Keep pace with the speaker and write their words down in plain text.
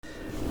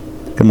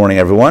Good morning,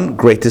 everyone.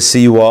 Great to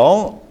see you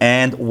all,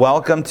 and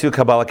welcome to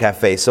Kabbalah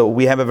Café. So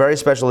we have a very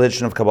special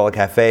edition of Kabbalah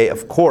Café,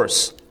 of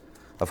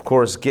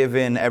course,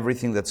 given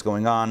everything that's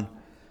going on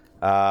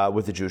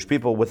with the Jewish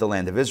people, with the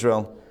land of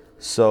Israel.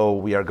 So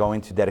we are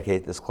going to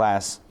dedicate this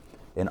class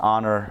in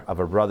honor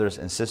of our brothers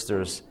and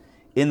sisters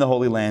in the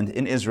Holy Land,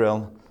 in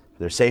Israel, for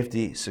their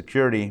safety,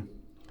 security,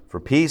 for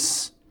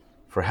peace,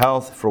 for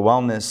health, for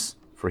wellness,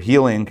 for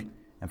healing,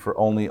 and for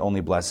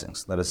only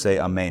blessings. Let us say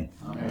Amen.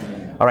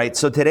 Amen. All right,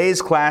 so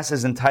today's class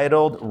is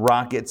entitled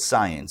Rocket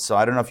Science. So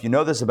I don't know if you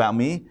know this about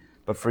me,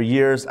 but for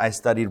years I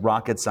studied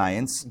rocket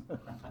science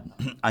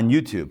on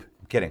YouTube.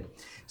 I'm kidding.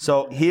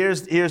 So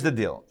here's the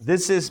deal.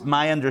 This is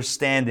my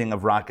understanding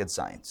of rocket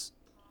science.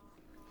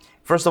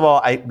 First of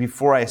all,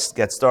 before I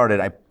get started,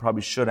 I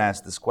probably should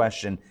ask this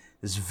question,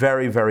 this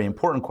very, very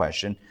important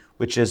question,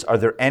 which is, are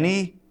there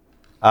any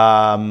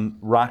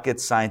rocket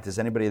scientists,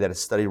 anybody that has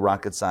studied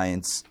rocket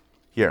science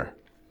here?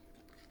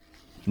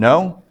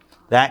 No?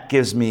 That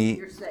gives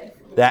me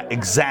that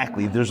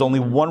exactly. There's only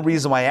one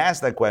reason why I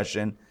asked that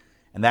question,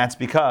 and that's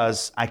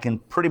because I can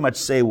pretty much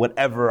say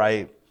whatever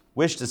I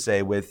wish to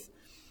say with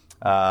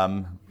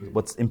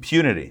what's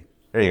impunity.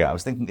 There you go. I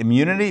was thinking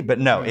immunity, but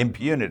no,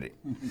 impunity.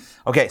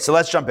 Okay, so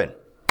let's jump in.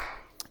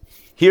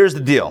 Here's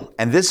the deal,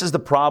 and this is the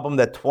problem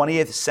that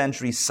 20th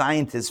century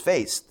scientists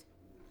faced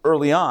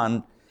early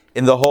on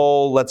in the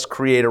whole let's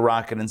create a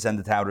rocket and send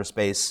it to outer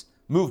space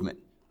movement.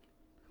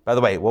 By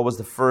the way, what was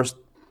the first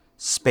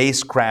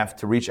spacecraft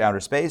to reach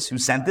outer space? Who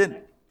sent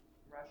it?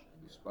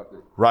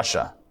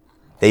 Russia.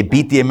 They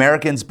beat the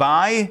Americans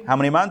by how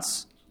many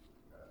months?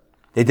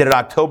 They did it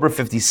October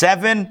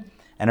 57,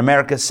 and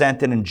America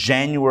sent it in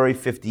January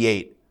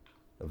 58.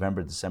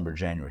 November, December,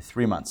 January,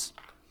 3 months.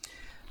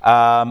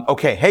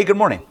 Okay, hey, good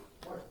morning.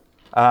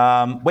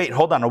 Wait,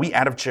 hold on, are we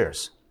out of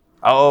chairs?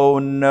 Oh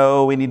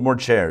no, we need more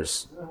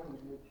chairs.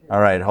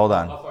 All right, hold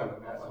on.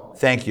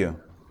 Thank you.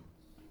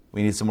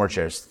 We need some more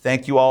chairs.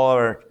 Thank you all,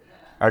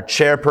 our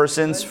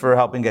chairpersons, for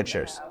helping get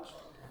chairs.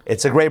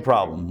 It's a great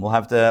problem. We'll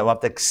have to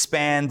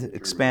expand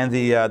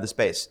the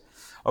space.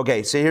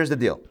 Okay, so here's the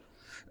deal.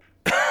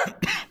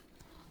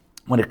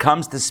 When it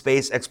comes to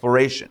space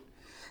exploration,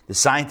 the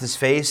scientists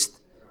faced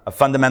a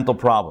fundamental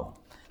problem.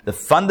 The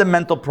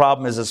fundamental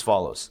problem is as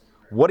follows.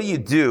 What do you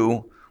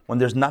do when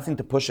there's nothing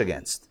to push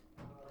against?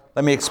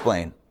 Let me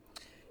explain.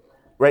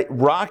 Right,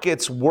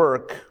 rockets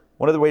work.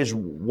 One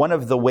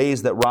of the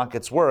ways that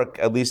rockets work,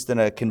 at least in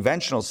a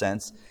conventional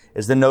sense,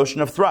 is the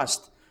notion of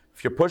thrust.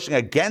 If you're pushing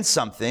against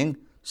something,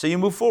 so you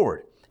move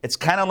forward. It's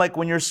kind of like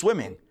when you're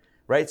swimming,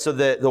 right? So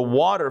the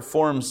water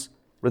forms,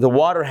 where the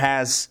water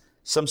has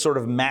some sort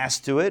of mass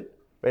to it,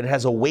 right? It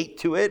has a weight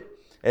to it,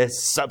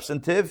 it's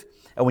substantive,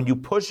 and when you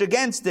push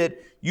against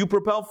it, you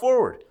propel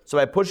forward. So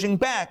by pushing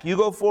back, you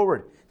go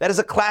forward. That is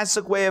a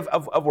classic way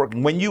of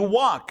working. When you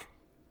walk,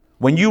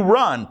 when you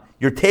run,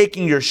 you're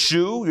taking your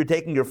shoe, you're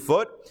taking your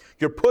foot,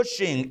 you're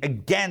pushing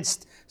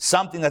against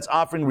something that's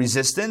offering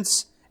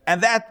resistance,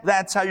 and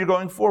that's how you're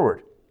going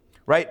forward,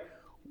 right?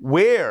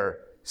 Wear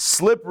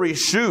slippery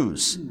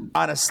shoes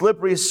on a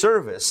slippery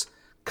surface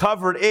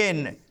covered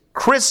in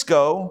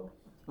Crisco.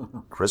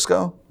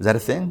 Crisco? Is that a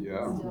thing?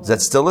 Yeah. Is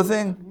that still a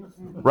thing?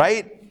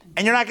 Right?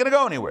 And you're not going to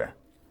go anywhere,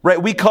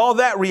 right? We call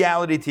that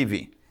reality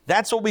TV.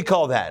 That's what we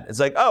call that. It's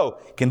like, oh,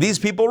 can these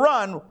people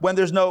run when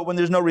there's no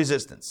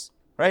resistance,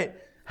 right?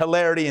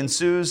 Hilarity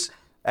ensues,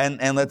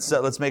 and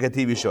let's make a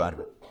TV show out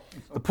of it.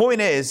 The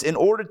point is, in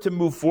order to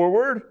move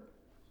forward,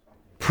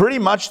 pretty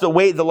much the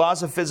way the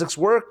laws of physics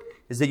work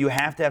is that you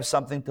have to have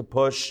something to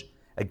push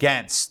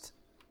against.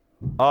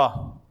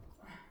 Oh,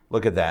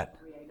 look at that.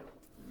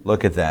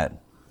 Look at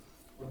that.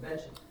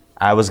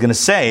 I was going to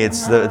say,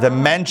 it's the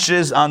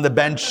menches on the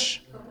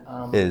bench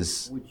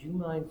is. Would you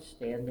mind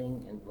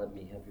standing and let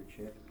me have your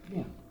chair?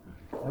 Yeah.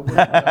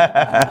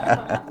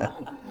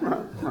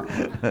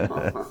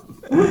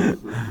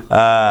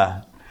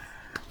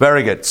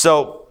 Very good.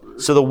 So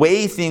the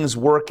way things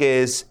work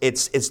is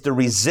it's the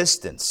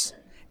resistance.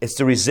 It's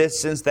the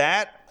resistance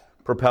that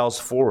propels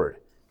forward.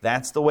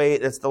 That's the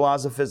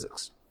laws of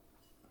physics.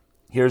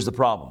 Here's the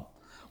problem.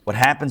 What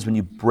happens when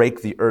you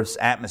break the Earth's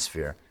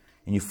atmosphere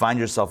and you find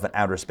yourself in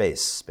outer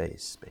space?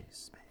 Space.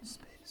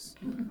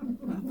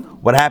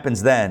 What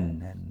happens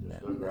then?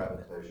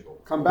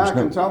 Come back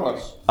and tell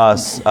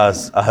us.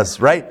 Us,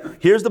 right?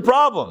 Here's the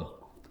problem.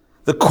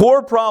 The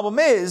core problem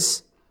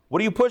is, what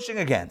are you pushing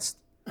against?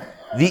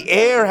 The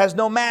air has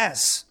no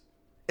mass.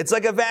 It's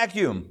like a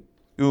vacuum.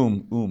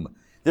 All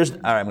right,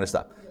 I'm going to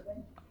stop.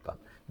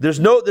 There's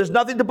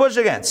nothing to push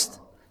against.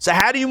 So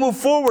how do you move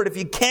forward if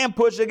you can't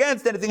push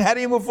against anything? How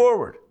do you move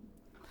forward?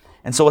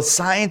 And so what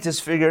scientists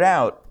figured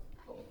out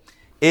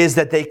is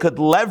that they could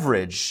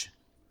leverage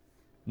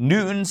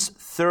Newton's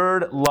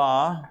third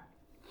law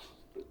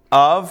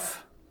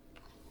of,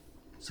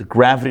 is it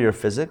gravity or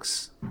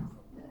physics?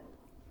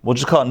 We'll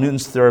just call it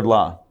Newton's third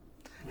law.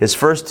 His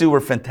first two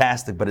were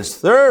fantastic, but his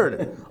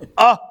third,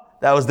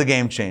 that was the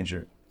game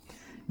changer.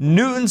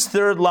 Newton's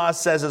third law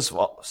says as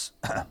follows,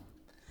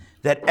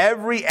 that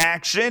every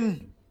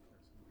action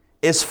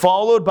is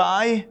followed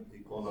by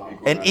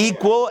An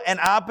equal and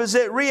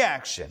opposite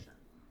reaction.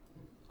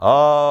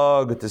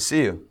 Oh, good to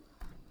see you.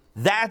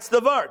 That's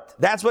the Vart.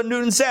 That's what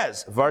Newton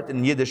says. Vart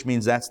in Yiddish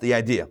means that's the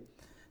idea.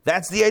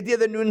 That's the idea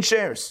that Newton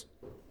shares.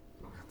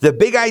 The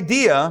big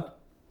idea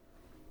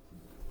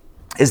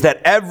is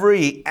that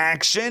every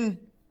action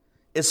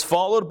is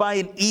followed by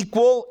an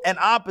equal and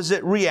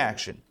opposite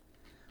reaction,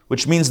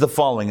 which means the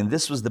following, and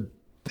this was the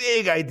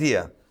big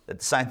idea that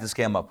the scientists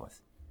came up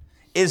with,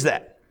 is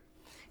that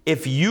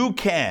if you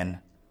can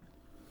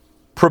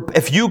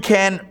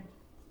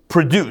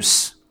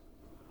produce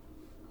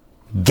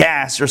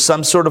gas or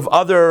some sort of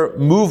other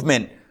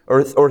movement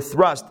or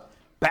thrust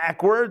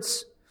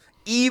backwards,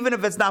 even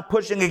if it's not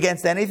pushing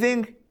against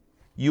anything,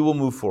 you will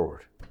move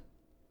forward.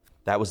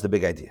 That was the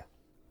big idea.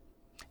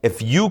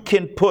 If you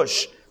can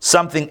push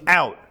something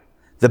out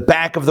the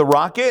back of the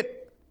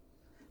rocket,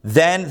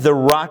 then the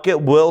rocket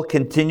will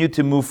continue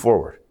to move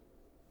forward.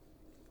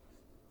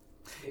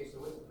 Okay, so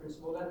what's the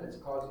principle then that's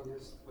causing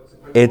this? What's the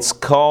principle? It's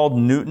called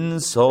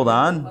Newton's, hold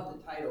on. Not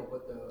the title,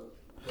 but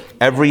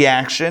Every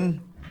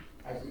action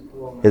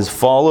is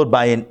followed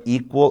by an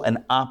equal and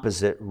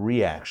opposite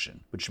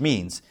reaction, which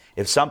means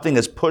if something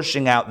is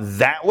pushing out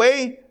that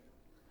way,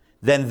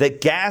 then the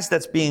gas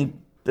that's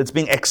being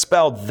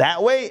expelled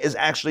that way is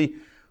actually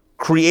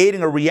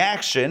creating a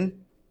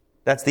reaction.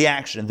 That's the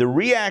action. The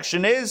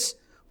reaction is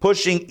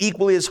pushing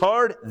equally as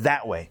hard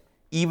that way,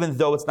 even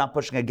though it's not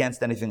pushing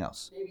against anything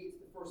else. maybe it's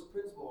the first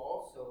principle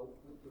also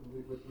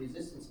with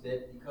resistance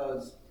bit,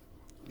 because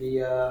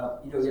you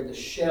have the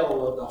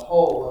shell of the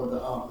hull of the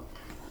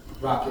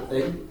rocket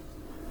thing,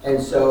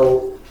 and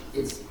so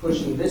it's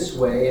pushing this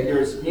way, and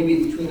there's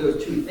maybe between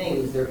those two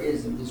things there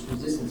is this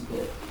resistance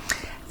bit.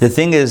 The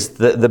thing is,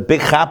 the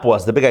big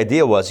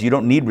idea was you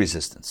don't need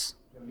resistance.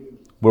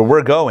 Where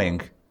we're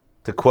going,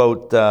 to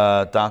quote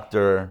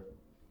Dr.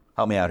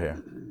 Help me out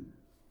here,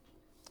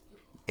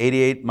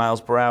 88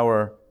 miles per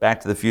hour,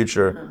 Back to the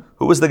Future.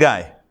 Who was the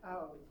guy?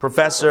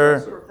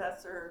 Professor.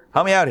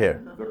 Help me out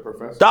here. The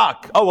professor.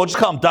 Doc. Oh, we'll just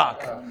call him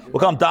Doc. We'll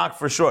call him Doc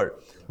for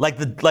short. Like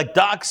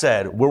Doc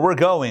said, where we're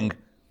going,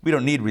 we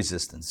don't need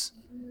resistance,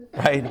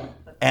 right?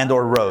 And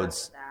or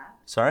roads.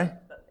 Sorry?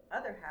 But the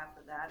other half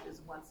of that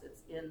is once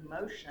it's in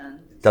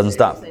motion, Doesn't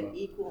stop. It's an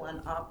equal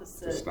and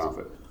opposite Stop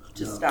it.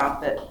 to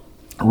stop it.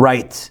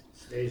 Right.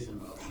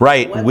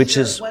 Right,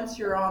 Once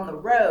you're on the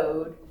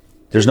road,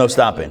 there's no keep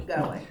stopping.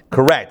 going.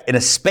 Correct. In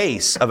a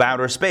space of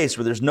outer space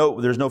where there's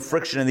no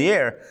friction in the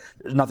air,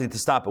 there's nothing to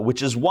stop it,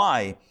 which is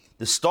why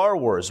the Star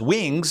Wars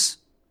wings,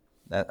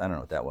 I don't know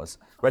what that was,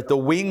 right? The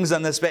wings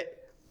on the space,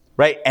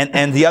 right?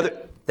 And the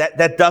other,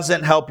 that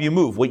doesn't help you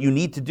move. What you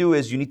need to do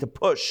is you need to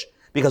push,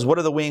 because what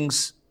are the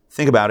wings?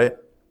 Think about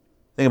it.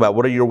 Think about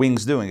what are your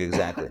wings doing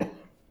exactly? The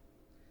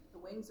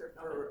wings are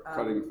for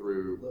Cutting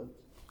through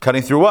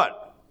Cutting through what?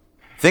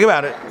 Think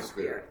about it.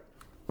 atmosphere.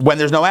 When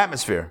there's no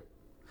atmosphere.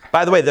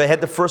 By the way, they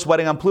had the first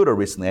wedding on Pluto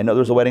recently. I know there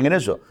was a wedding in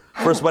Israel.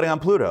 First wedding on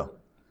Pluto.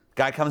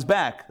 Guy comes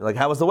back. Like,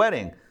 how was the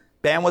wedding?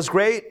 Band was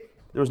great.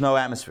 There was no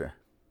atmosphere.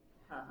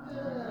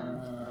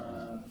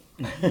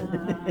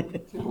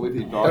 Can't believe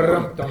he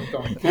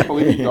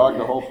dogged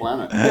the whole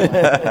planet.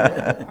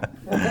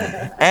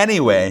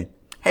 Anyway,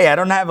 hey, I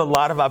don't have a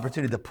lot of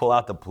opportunity to pull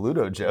out the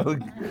Pluto joke.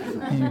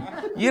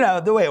 You know,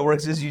 the way it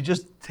works is you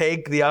just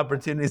take the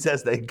opportunities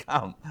as they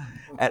come.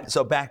 And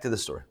so back to the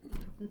story.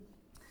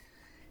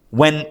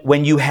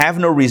 When you have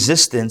no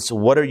resistance,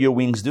 what are your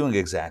wings doing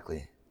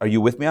exactly? Are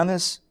you with me on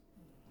this?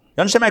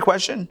 You understand my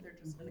question? they're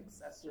just an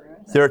accessory.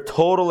 They're a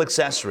total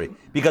accessory.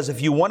 Because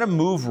if you want to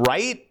move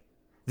right,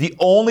 the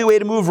only way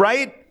to move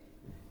right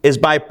is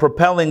by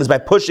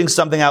pushing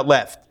something out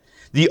left.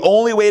 The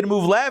only way to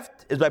move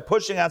left is by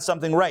pushing out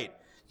something right.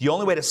 The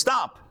only way to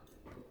stop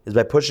is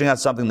by pushing out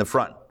something in the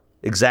front.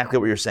 Exactly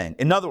what you're saying.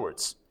 In other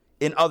words,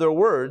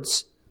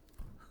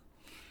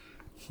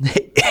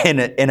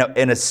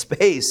 in a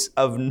space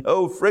of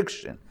no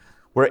friction,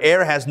 where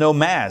air has no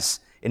mass,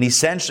 and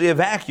essentially a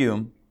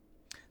vacuum,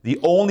 the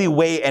only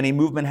way any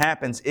movement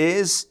happens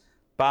is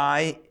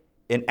by,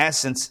 in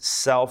essence,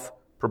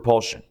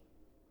 self-propulsion. I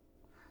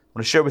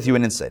want to share with you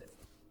an insight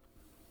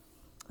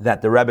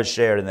that the Rebbe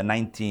shared in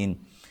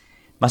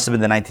must have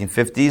been the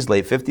 1950s,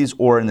 late 50s,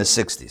 or in the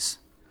 60s.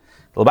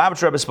 The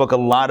Lubavitcher Rebbe spoke a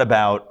lot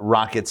about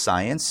rocket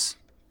science.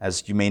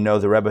 As you may know,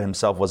 the Rebbe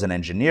himself was an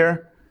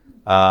engineer.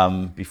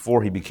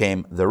 Before he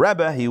became the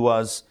Rebbe, he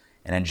was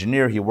an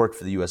engineer. He worked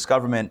for the U.S.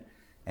 government,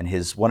 and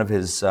one of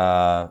his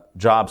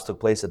jobs took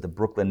place at the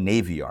Brooklyn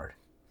Navy Yard.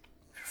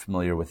 If you're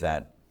familiar with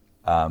that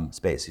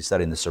space. He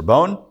studied in the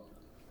Sorbonne,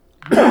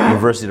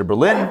 University of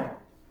Berlin,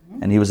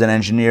 and he was an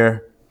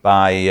engineer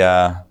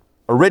by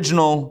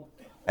original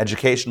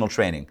educational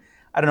training.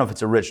 I don't know if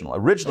it's original.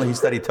 Originally, he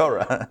studied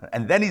Torah,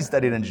 and then he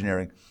studied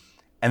engineering,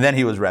 and then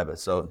he was Rebbe.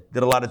 So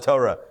did a lot of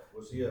Torah.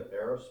 Was he an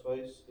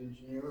aerospace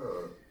engineer?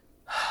 Or?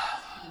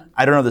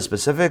 I don't know the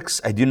specifics.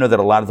 I do know that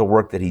a lot of the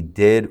work that he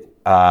did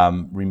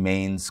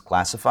remains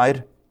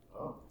classified.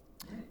 Oh.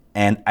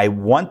 And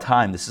one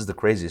time, this is the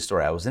craziest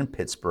story, I was in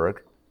Pittsburgh.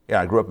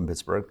 Yeah, I grew up in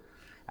Pittsburgh.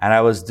 And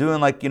I was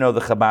doing the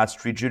Chabad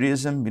street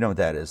Judaism. You know what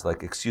that is?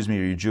 Like, excuse me,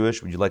 are you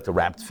Jewish? Would you like to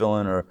wrap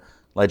tefillin or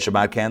light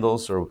Shabbat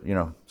candles or,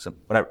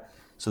 whatever.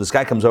 So this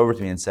guy comes over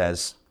to me and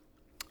says,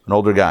 an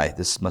older guy,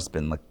 this must have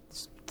been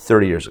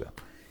 30 years ago,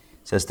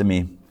 says to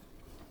me,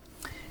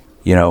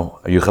 are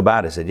you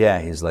Chabad? I said,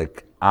 yeah. He's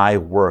like, I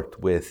worked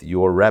with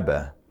your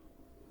Rebbe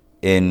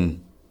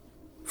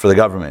for the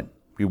government.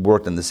 We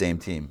worked on the same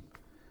team.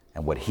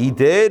 And what he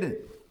did,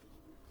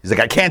 he's like,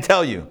 I can't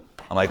tell you.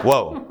 I'm like,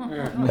 whoa.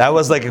 That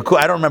was like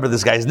I don't remember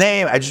this guy's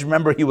name. I just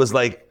remember he was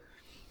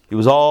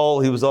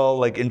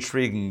all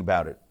intriguing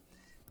about it.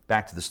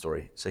 Back to the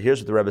story. So here's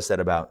what the Rebbe said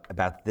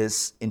about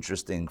this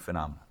interesting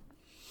phenomenon.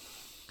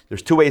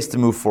 There's two ways to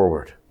move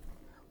forward.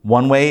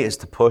 One way is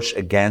to push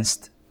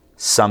against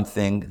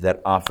something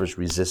that offers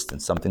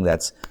resistance, something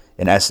that's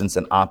in essence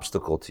an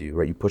obstacle to you,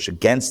 right? You push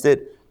against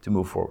it to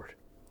move forward.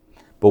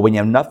 But when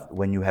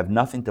you have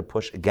nothing to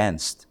push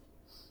against,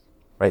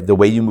 right? The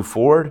way you move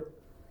forward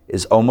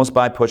is almost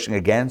by pushing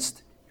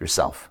against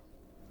yourself.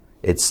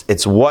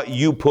 It's what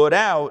you put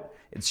out,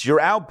 it's your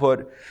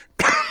output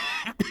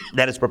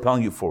that is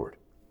propelling you forward.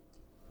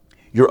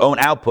 Your own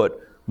output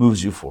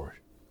moves you forward.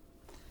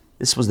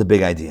 This was the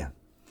big idea.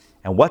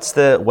 And what's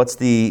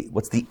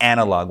the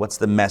analog? What's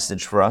the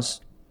message for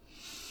us?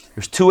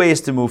 There's two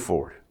ways to move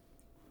forward.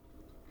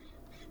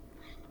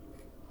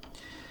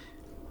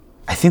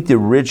 I think the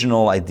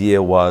original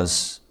idea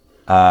was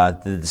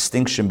the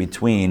distinction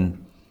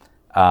between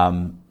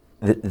our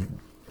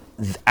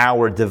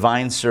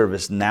divine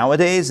service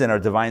nowadays and our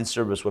divine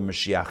service when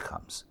Mashiach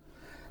comes.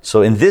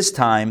 So in this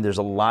time, there's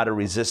a lot of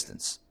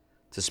resistance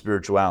to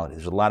spirituality.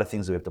 There's a lot of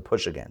things that we have to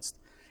push against.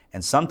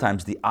 And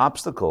sometimes the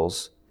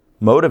obstacles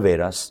motivate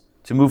us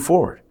to move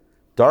forward.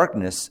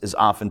 Darkness is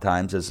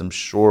oftentimes, as I'm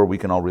sure we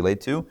can all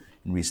relate to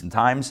in recent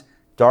times,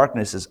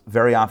 darkness is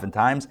very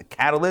oftentimes a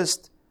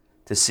catalyst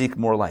to seek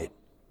more light.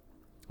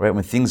 Right?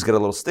 When things get a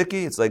little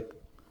sticky, it's like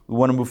we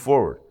want to move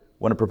forward,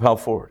 want to propel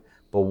forward.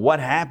 But what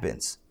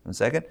happens,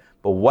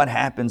 but what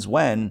happens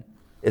when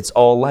it's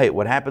all light?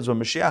 What happens when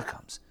Mashiach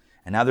comes?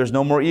 And now there's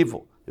no more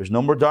evil. There's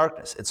no more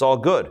darkness. It's all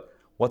good.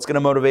 What's going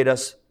to motivate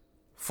us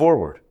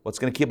forward? What's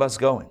going to keep us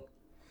going?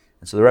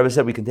 And so the Rebbe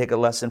said we can take a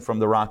lesson from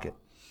the rocket.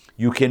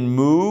 You can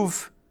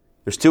move.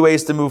 There's two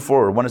ways to move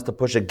forward. One is to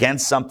push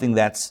against something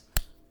that's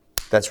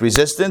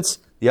resistance.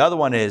 The other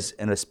one is,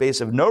 in a space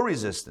of no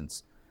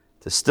resistance,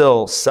 to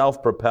still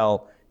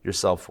self-propel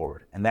yourself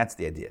forward. And that's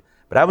the idea.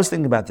 But I was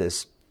thinking about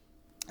this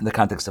in the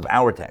context of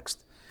our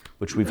text,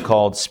 which we've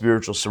called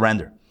spiritual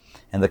surrender,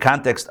 in the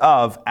context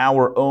of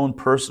our own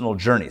personal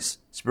journeys,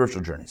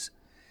 spiritual journeys.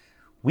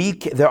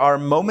 There are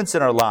moments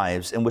in our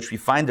lives in which we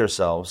find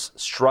ourselves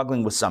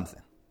struggling with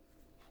something.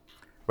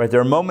 Right?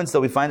 There are moments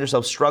that we find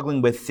ourselves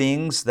struggling with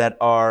things that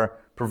are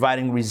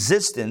providing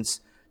resistance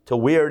to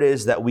where it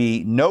is that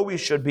we know we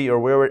should be or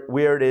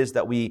where it is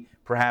that we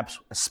perhaps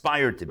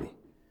aspire to be.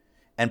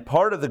 And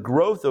part of the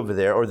growth over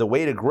there, or the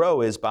way to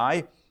grow, is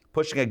by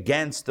pushing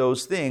against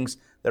those things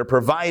that are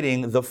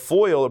providing the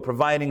foil or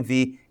providing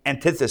the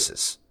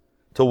antithesis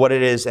to what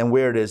it is and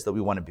where it is that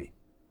we want to be.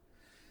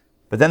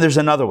 But then there's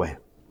another way.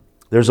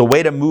 There's a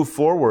way to move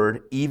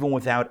forward even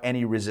without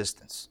any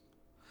resistance.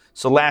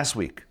 So last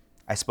week,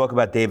 I spoke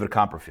about David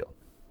Copperfield.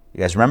 You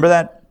guys remember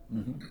that?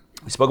 Mm-hmm.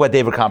 We spoke about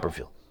David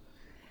Copperfield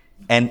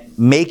and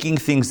making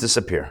things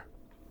disappear.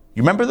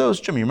 You remember those,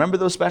 Jim? You remember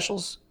those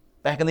specials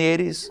back in the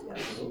 80s?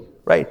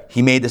 Right?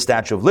 He made the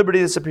Statue of Liberty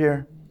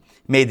disappear.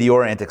 He made the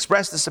Orient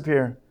Express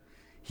disappear.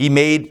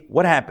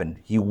 What happened?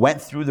 He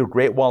went through the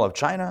Great Wall of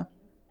China.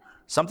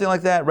 Something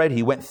like that, right?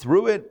 He went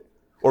through it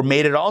or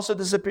made it also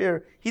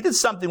disappear. He did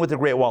something with the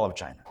Great Wall of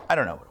China. I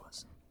don't know what it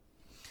was.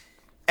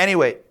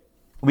 Anyway,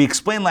 we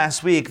explained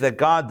last week that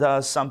God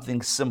does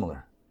something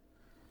similar.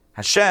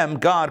 Hashem,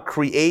 God,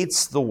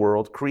 creates the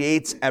world,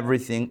 creates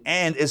everything,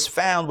 and is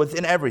found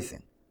within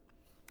everything.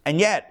 And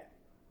yet,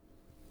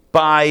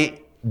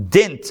 by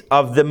dint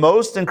of the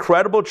most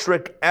incredible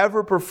trick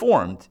ever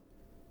performed,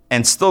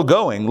 and still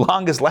going,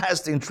 longest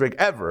lasting trick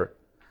ever,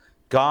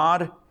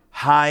 God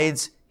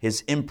hides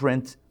his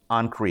imprint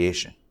on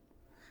creation.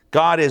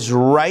 God is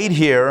right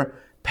here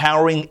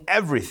powering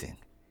everything.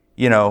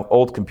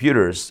 Old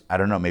computers, I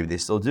don't know, maybe they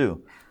still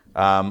do.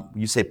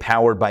 You say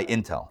powered by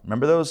Intel.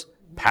 Remember those?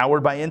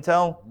 Powered by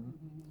Intel?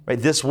 Right?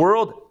 This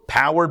world,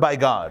 powered by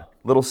God.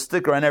 Little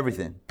sticker on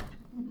everything.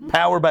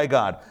 Powered by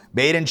God.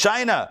 Made in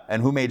China.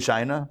 And who made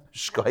China?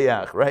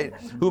 Shkoyach, right?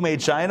 Who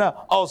made China?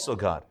 Also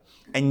God.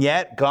 And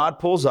yet, God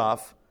pulls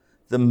off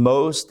the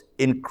most,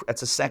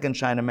 that's the second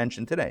China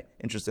mentioned today,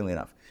 interestingly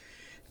enough.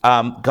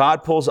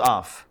 God pulls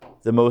off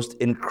the most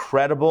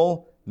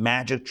incredible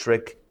magic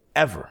trick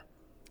ever,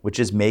 which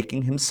is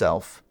making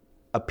himself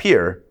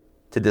appear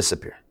to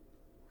disappear.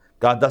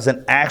 God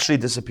doesn't actually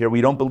disappear.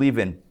 We don't believe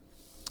in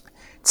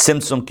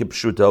Tzimtzum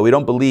Kipshuto. We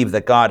don't believe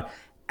that God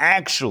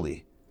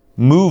actually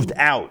moved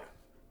out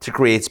to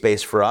create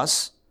space for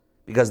us,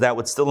 because that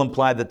would still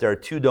imply that there are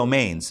two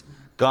domains,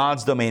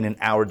 God's domain and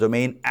our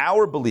domain.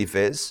 Our belief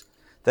is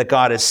that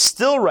God is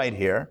still right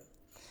here,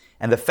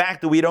 and the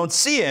fact that we don't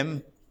see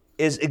him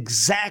is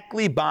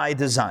exactly by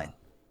design.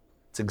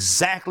 It's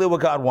exactly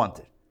what God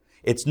wanted.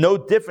 It's no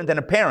different than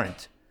a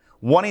parent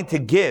wanting to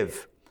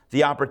give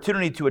the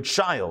opportunity to a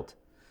child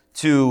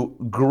to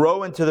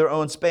grow into their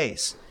own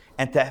space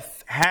and to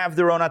have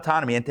their own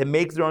autonomy and to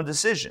make their own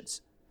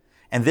decisions.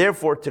 And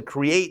therefore to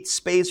create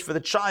space for the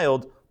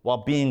child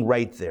while being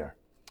right there.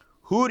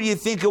 Who do you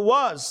think it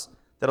was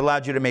that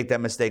allowed you to make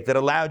that mistake, that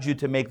allowed you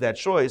to make that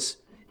choice?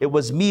 It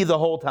was me the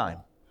whole time,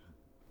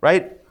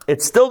 right?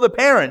 It's still the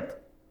parent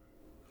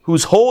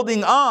who's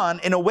holding on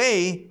in a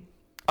way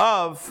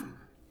of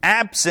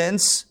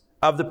absence,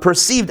 of the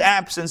perceived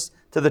absence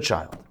to the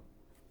child.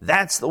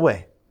 That's the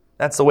way.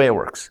 That's the way it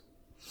works.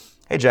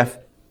 Hey, Jeff.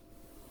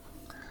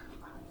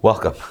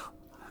 Welcome.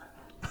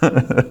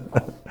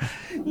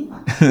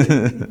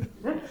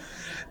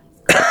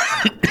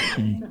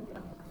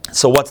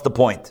 So what's the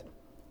point?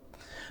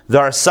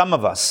 There are some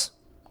of us,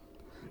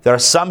 there are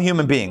some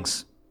human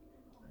beings.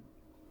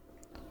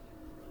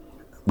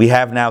 We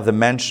have now the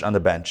mensch on the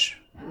bench.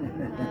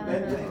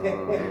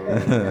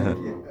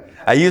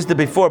 I used it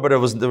before, but there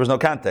was no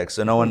context,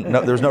 so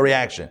there was no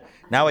reaction.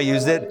 Now I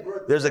used it.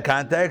 There's a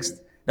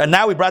context.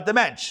 Now we brought the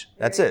mensch.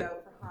 That's it.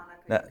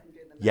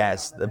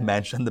 Yes, the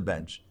mensch on the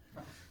bench.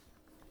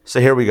 So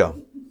here we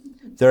go.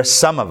 There are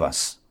some of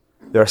us.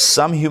 There are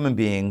some human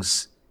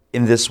beings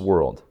in this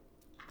world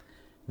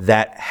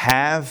that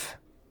have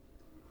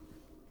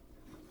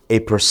a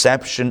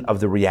perception of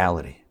the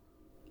reality,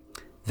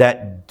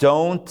 that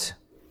don't,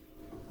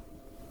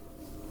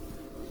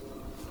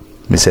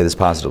 let me say this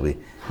positively,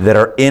 that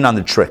are in on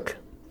the trick.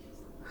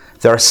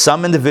 There are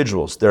some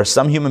individuals, there are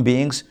some human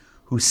beings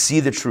who see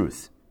the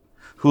truth,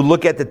 who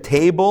look at the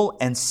table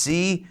and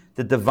see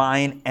the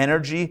divine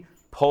energy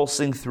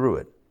pulsing through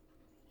it,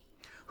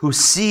 who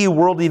see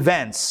world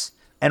events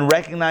and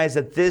recognize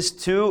that this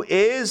too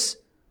is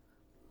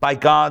by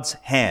God's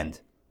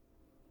hand.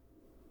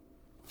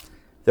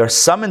 There are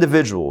some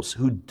individuals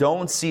who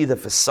don't see the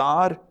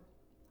facade,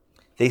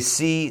 they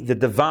see the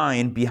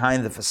divine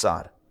behind the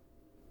facade.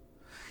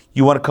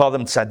 You want to call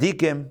them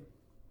tzaddikim?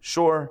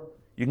 Sure,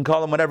 you can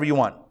call them whatever you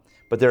want.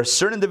 But there are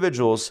certain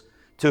individuals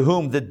to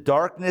whom the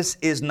darkness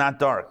is not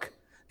dark,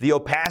 the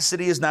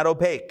opacity is not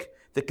opaque,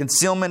 the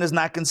concealment is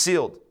not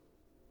concealed.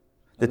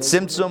 The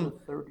tzimtzum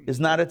is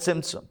not a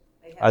tzimtzum.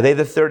 Are they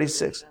the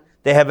 36?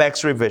 They have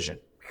X-ray vision.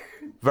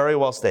 Very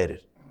well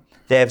stated.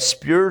 They have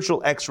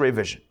spiritual X-ray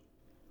vision.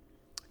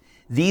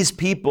 These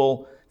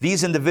people,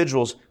 these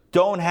individuals,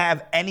 don't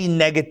have any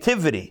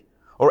negativity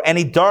or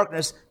any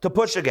darkness to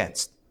push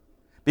against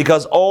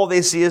because all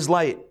they see is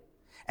light.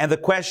 And the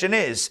question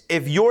is,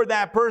 if you're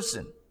that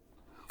person,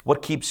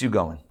 what keeps you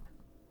going?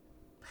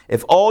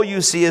 If all you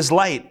see is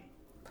light,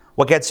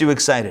 what gets you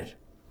excited?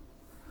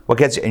 What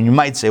gets you? And you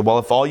might say, well,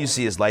 if all you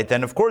see is light,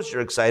 then of course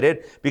you're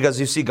excited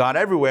because you see God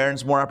everywhere and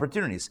there's more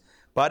opportunities.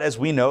 But as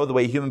we know, the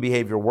way human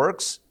behavior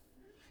works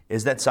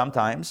is that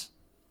sometimes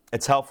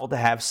it's helpful to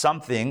have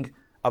something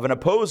of an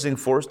opposing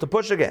force to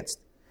push against,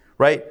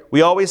 right?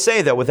 We always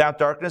say that without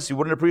darkness, you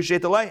wouldn't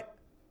appreciate the light,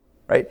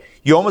 right?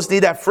 You almost need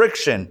that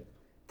friction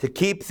to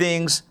keep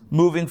things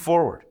moving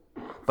forward.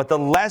 But the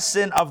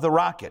lesson of the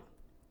rocket,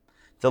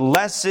 the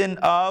lesson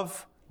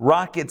of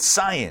rocket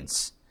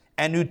science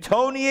and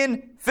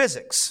Newtonian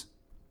physics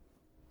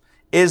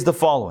is the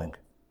following: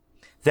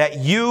 that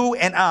you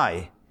and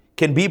I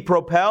can be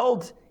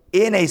propelled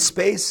in a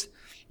space,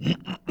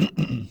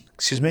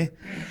 excuse me,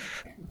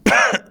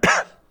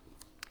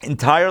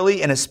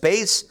 entirely in a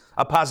space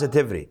of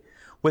positivity,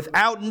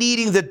 without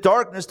needing the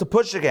darkness to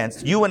push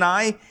against. You and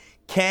I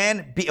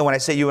can be, and when I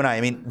say you and I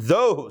mean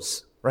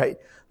those, right?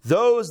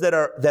 Those that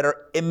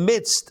are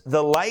amidst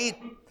the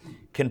light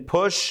can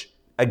push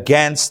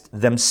against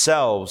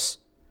themselves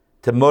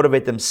to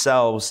motivate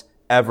themselves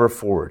ever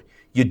forward.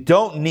 You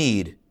don't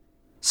need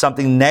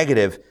something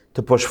negative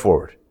to push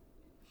forward.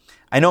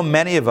 I know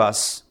many of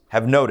us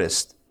have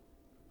noticed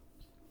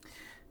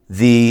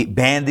the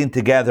banding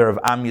together of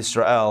Am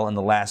Yisrael in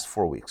the last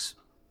 4 weeks.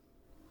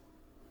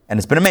 And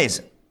it's been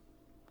amazing.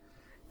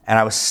 And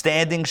I was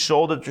standing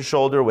shoulder to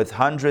shoulder with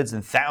hundreds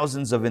and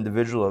thousands of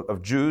individuals,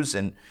 of Jews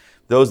and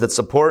those that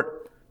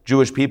support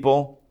Jewish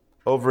people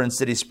over in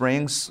City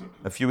Springs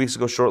a few weeks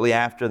ago, shortly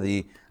after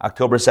the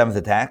October 7th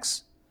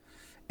attacks.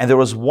 And there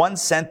was one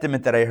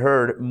sentiment that I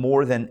heard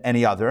more than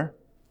any other.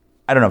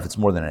 I don't know if it's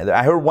more than any other.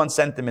 I heard one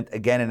sentiment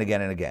again and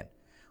again and again,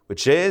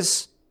 which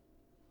is,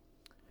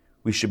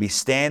 we should be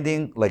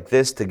standing like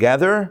this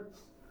together,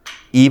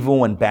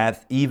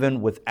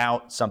 even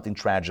without something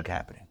tragic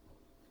happening.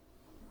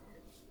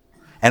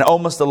 And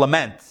almost a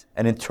lament,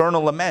 an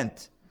internal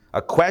lament,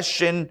 a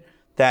question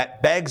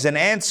that begs an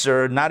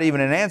answer, not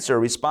even an answer, a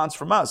response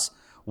from us.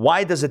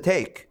 Why does it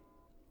take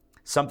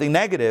something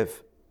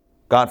negative,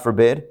 God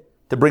forbid,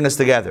 to bring us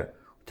together,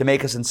 to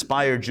make us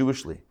inspired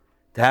Jewishly,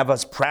 to have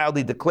us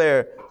proudly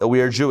declare that we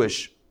are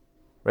Jewish,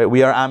 right?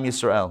 We are Am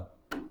Yisrael.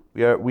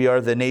 We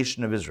are the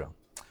nation of Israel.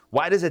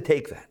 Why does it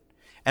take that?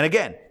 And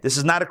again, this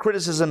is not a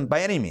criticism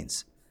by any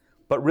means,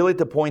 but really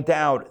to point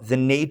out the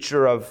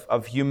nature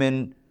of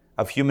human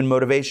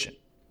motivation.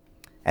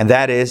 And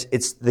that is,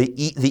 it's the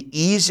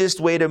easiest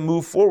way to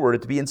move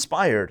forward, to be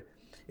inspired,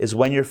 is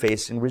when you're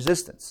facing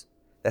resistance.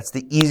 That's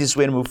the easiest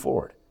way to move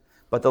forward.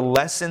 But the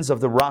lessons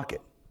of the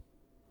rocket,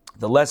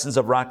 the lessons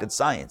of rocket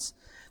science,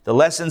 the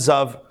lessons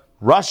of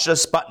Russia,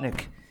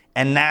 Sputnik,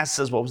 and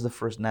NASA's, what was the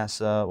first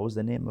NASA, what was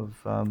the name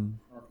of?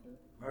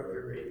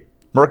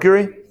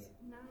 Mercury?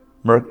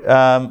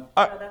 No,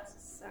 that's a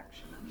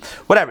section.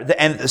 Whatever.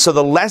 And so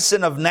the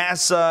lesson of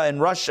NASA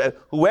and Russia,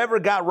 whoever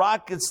got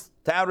rockets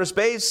to outer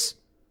space,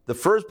 the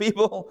first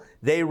people,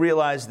 they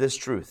realized this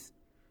truth,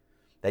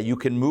 that you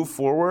can move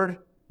forward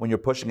when you're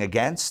pushing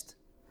against,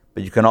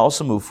 but you can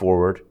also move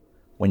forward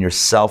when you're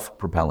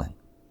self-propelling.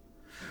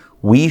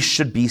 We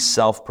should be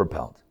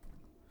self-propelled.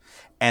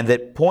 And the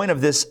point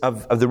of this,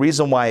 of the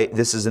reason why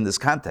this is in this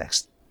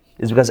context,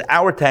 is because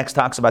our text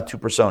talks about two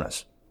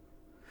personas.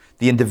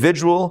 The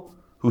individual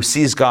who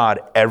sees God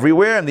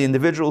everywhere and the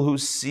individual who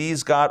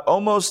sees God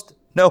almost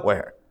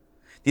nowhere.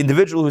 The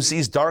individual who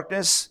sees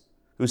darkness,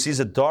 who sees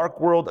a dark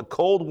world, a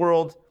cold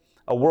world,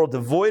 a world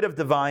devoid of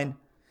divine,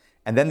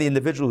 and then the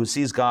individual who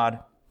sees God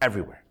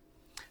everywhere.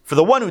 For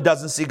the one who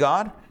doesn't see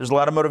God, there's a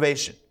lot of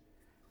motivation.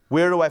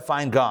 Where do I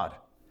find God?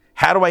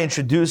 How do I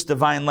introduce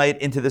divine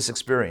light into this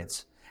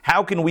experience?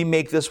 How can we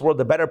make this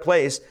world a better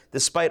place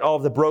despite all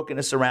of the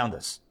brokenness around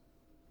us?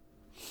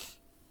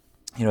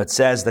 You know, it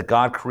says that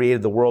God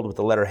created the world with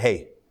the letter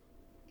Hey.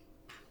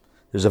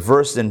 There's a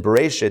verse in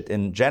Bereshit,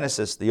 in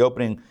Genesis, the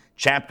opening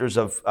chapters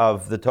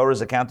of the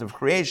Torah's account of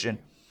creation,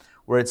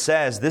 where it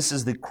says, this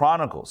is the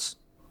chronicles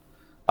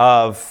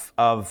of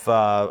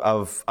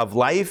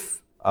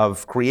life,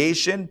 of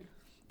creation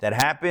that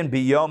happened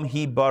biyom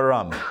hi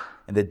baram,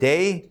 in the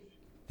day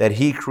that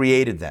he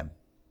created them.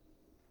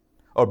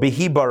 Or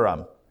bihi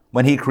baram,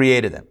 when he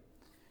created them.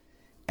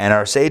 And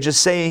our sages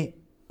say,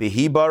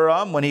 bihi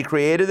baram, when he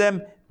created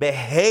them,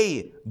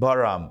 behei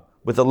baram,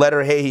 with the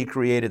letter Hey he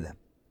created them.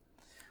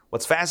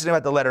 What's fascinating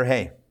about the letter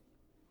Hey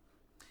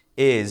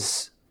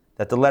is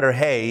that the letter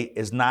Hey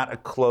is not a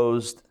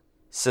closed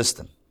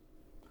system.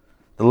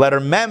 The letter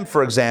Mem,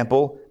 for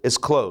example, is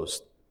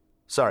closed.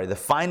 Sorry, the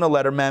final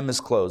letter Mem is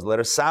closed. The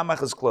letter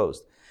Samach is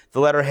closed. The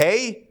letter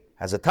Hey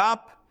has a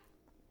top,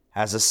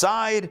 has a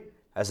side,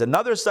 has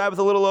another side with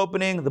a little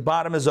opening. The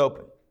bottom is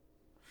open.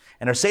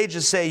 And our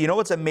sages say, you know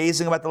what's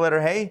amazing about the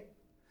letter Hey?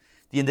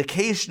 The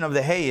indication of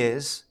the Hey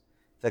is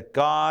that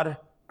God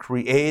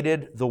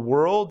created the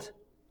world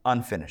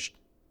unfinished.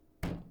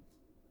 Sounds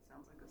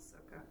like a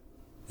sukkah.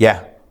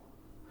 Yeah.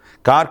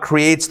 God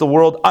creates the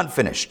world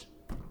unfinished.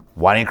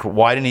 Why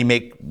didn't he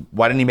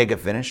make it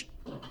finished?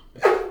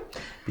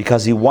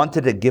 Because he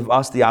wanted to give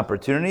us the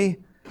opportunity,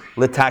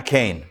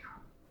 litakein,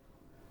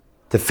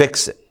 to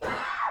fix it.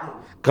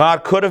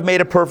 God could have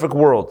made a perfect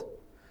world.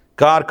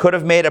 God could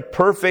have made a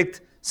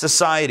perfect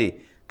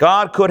society.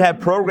 God could have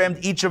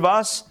programmed each of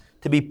us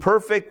to be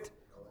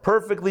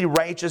perfectly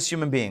righteous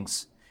human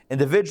beings.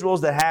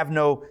 Individuals that have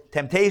no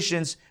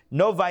temptations,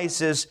 no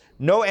vices,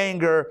 no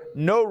anger,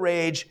 no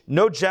rage,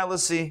 no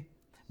jealousy,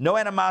 no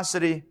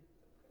animosity.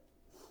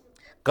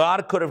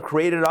 God could have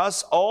created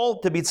us all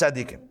to be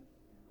tzaddikim.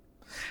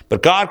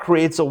 But God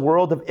creates a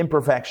world of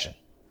imperfection.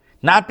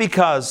 Not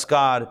because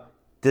God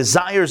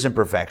desires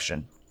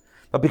imperfection,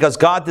 but because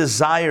God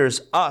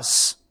desires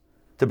us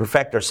to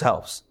perfect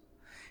ourselves.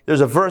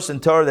 There's a verse in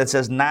Torah that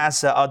says,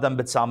 Nasa Adam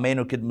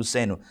b'tzalmenu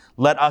kidmusenu.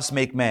 Let us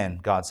make man,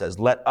 God says.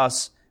 Let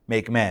us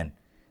make man.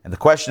 And the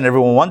question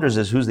everyone wonders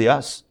is, who's the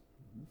us?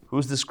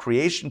 Who's this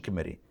creation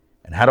committee?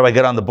 And how do I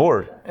get on the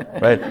board?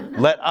 Right?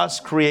 Let us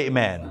create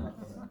man.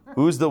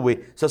 Who's the we?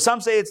 So some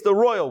say it's the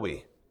royal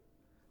we.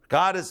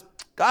 God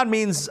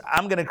means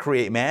I'm going to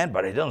create man,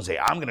 but it doesn't say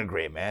I'm going to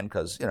create man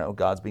because,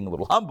 God's being a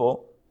little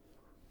humble,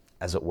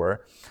 as it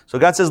were. So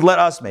God says, let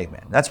us make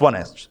man. That's one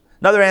answer.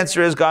 Another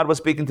answer is God was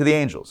speaking to the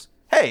angels.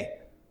 Hey,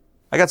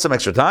 I got some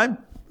extra time.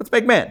 Let's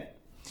make man.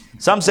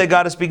 Some say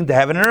God is speaking to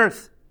heaven and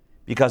earth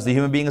because the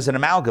human being is an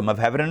amalgam of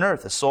heaven and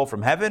earth, a soul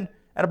from heaven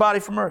and a body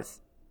from earth.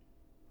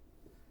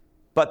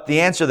 But the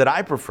answer that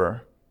I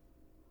prefer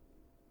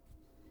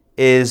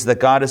is that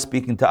God is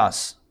speaking to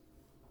us.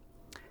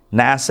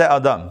 Na'aseh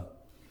Adam.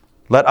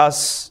 Let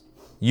us,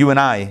 you and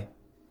I,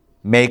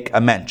 make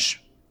a mensch.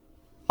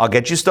 I'll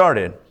get you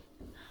started.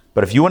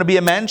 But if you want to be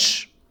a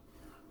mensch,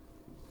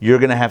 you're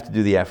going to have to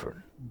do the effort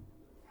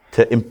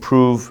to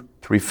improve,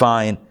 to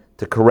refine,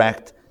 to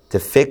correct, to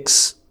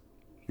fix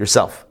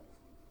yourself.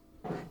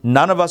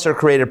 None of us are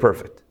created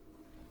perfect,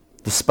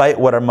 despite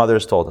what our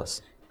mothers told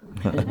us.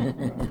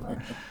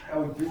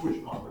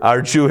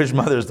 Our Jewish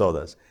mothers told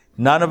us.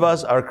 None of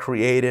us are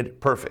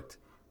created perfect.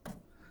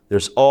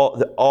 There's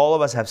all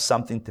of us have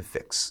something to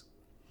fix.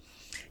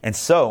 And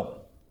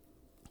so,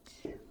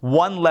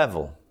 one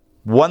level,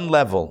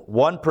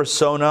 one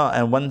persona,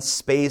 and one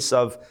space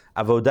of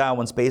avodah,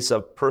 one space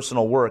of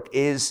personal work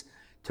is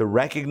to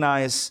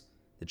recognize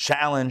the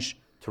challenge,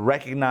 to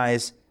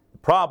recognize the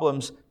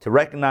problems, to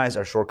recognize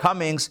our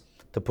shortcomings,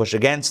 to push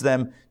against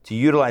them, to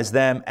utilize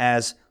them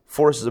as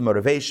forces of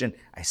motivation.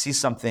 I see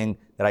something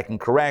that I can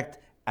correct,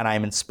 and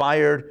I'm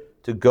inspired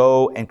to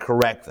go and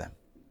correct them.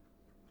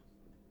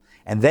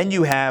 And then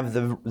you have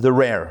the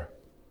rare,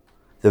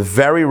 the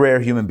very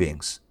rare human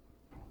beings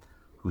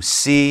who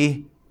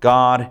see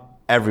God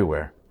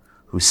everywhere,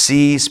 who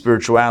see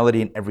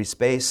spirituality in every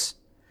space,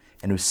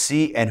 and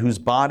whose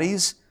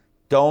bodies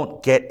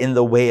don't get in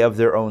the way of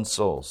their own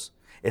souls.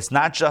 It's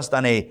not just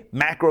on a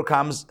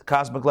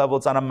macrocosmic level,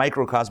 it's on a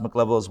microcosmic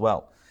level as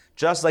well.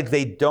 Just like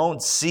they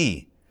don't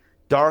see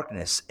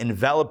darkness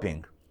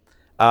enveloping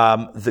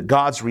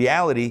God's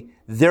reality,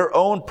 their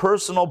own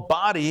personal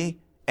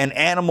body and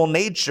animal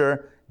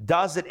nature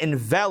doesn't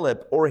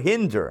envelop or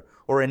hinder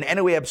or in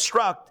any way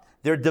obstruct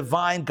their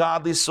divine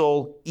godly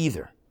soul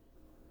either.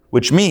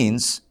 Which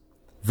means,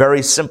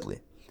 very simply,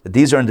 that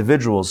these are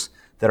individuals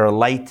that are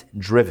light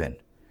driven.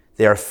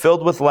 They are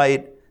filled with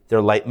light,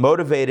 they're light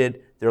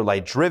motivated, they're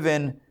light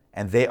driven,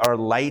 and they are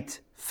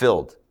light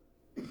filled.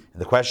 And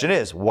the question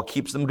is, what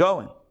keeps them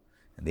going?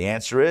 And the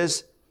answer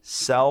is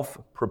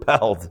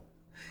self-propelled.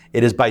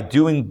 It is by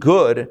doing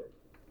good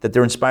that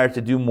they're inspired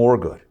to do more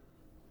good.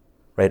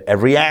 Right?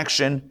 Every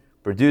action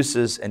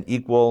produces an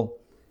equal,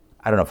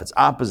 I don't know if it's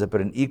opposite,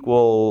 but an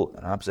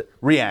opposite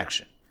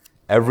reaction.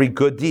 Every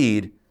good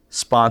deed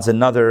spawns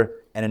another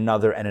and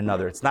another and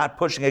another. It's not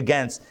pushing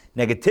against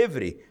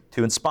negativity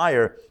to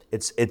inspire.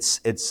 It's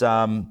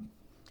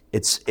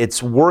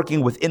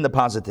working within the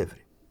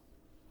positivity.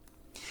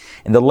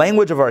 In the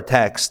language of our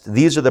text,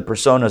 these are the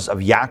personas of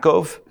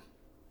Yaakov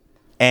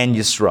and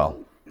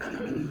Yisrael.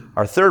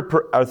 Our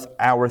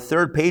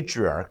third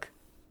patriarch,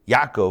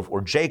 Yaakov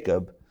or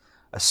Jacob,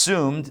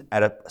 assumed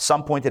at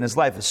some point in his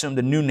life, assumed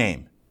a new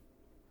name,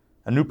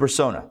 a new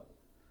persona,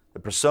 the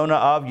persona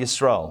of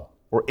Yisrael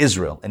or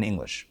Israel in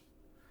English.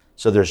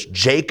 So there's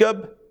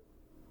Jacob,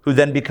 who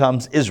then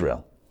becomes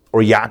Israel,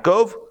 or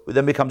Yaakov, who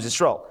then becomes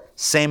Yisrael.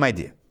 Same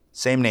idea,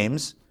 same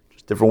names,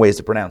 just different ways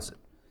to pronounce it.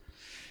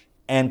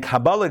 And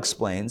Kabbalah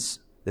explains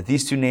that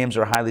these two names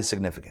are highly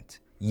significant.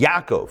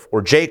 Yaakov,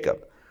 or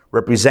Jacob,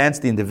 represents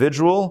the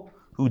individual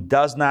who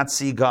does not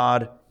see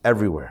God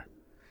everywhere.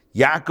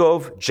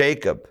 Yaakov,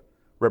 Jacob,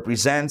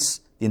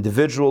 represents the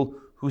individual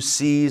who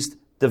sees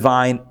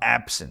divine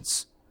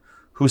absence,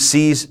 who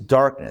sees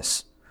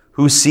darkness,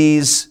 who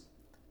sees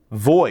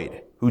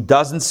void, who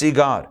doesn't see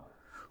God,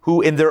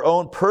 who in their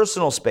own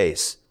personal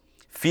space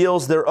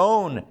feels their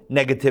own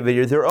negativity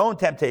or their own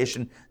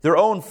temptation, their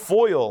own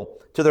foil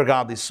to their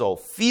godly soul,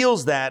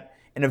 feels that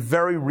in a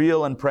very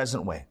real and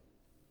present way.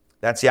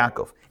 That's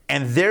Yaakov.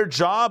 And their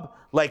job,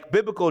 like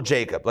biblical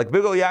Jacob, like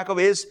biblical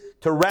Yaakov, is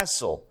to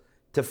wrestle,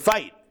 to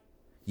fight.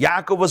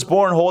 Yaakov was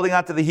born holding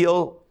onto the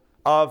heel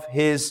of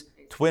his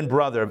twin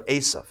brother, of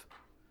Esav.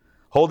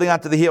 Holding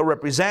onto the heel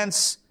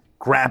represents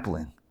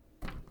grappling,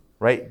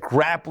 right?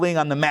 Grappling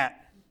on the mat.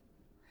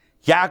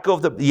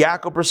 Yaakov, the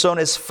Yaakov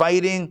persona, is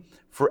fighting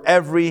for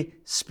every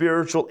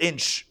spiritual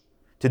inch.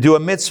 To do a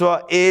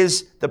mitzvah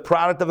is the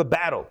product of a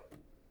battle,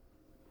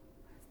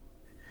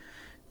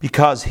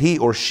 because he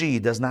or she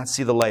does not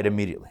see the light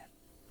immediately.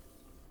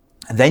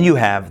 And then you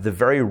have the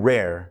very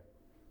rare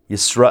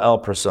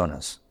Yisrael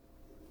personas,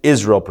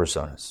 Israel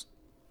personas.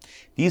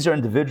 These are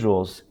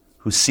individuals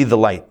who see the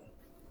light.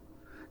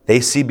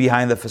 They see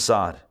behind the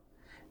facade.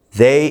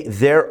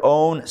 Their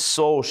own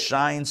soul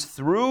shines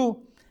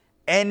through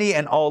any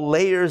and all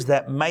layers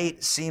that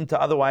might seem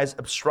to otherwise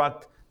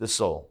obstruct the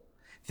soul.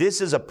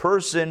 This is a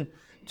person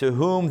to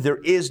whom there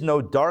is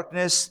no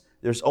darkness,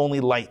 there's only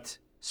light,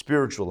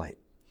 spiritual light.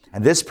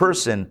 And this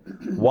person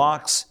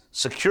walks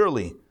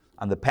securely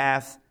on the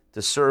path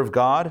to serve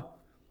God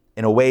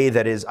in a way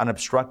that is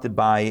unobstructed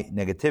by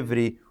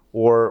negativity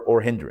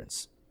or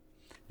hindrance.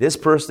 This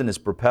person is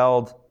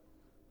propelled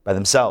by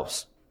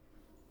themselves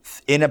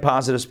in a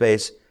positive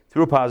space,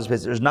 through a positive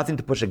space. There's nothing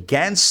to push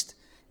against.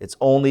 It's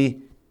only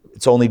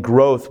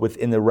growth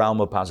within the realm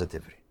of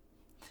positivity.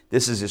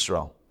 This is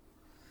Israel.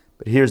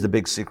 But here's the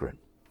big secret.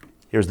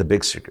 Here's the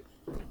big secret.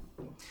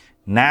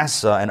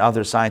 NASA and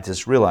other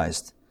scientists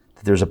realized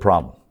that there's a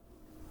problem.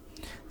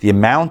 The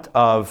amount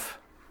of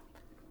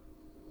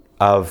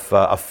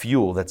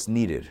fuel that's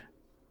needed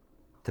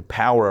to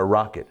power a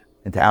rocket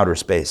into outer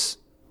space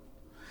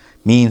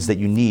means that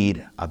you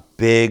need a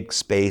big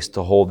space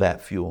to hold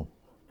that fuel.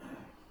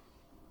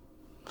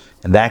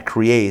 And that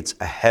creates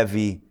a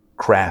heavy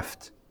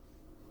craft.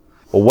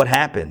 Well, what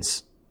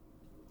happens?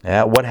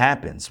 What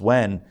happens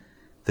when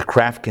the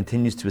craft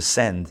continues to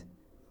ascend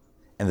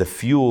and the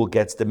fuel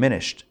gets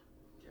diminished?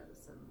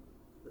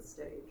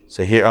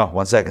 So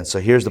one second. So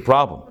here's the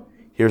problem.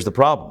 Here's the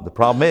problem. The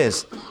problem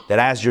is that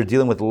as you're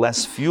dealing with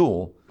less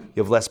fuel,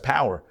 you have less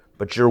power,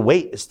 but your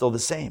weight is still the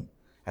same.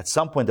 At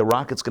some point, the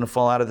rocket's going to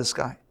fall out of the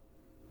sky.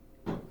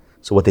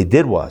 So what they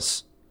did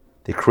was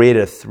they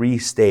created a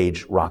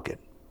 3-stage rocket.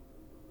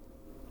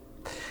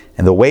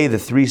 And the way the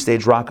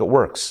 3-stage rocket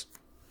works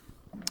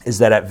is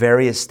that at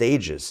various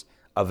stages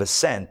of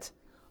ascent,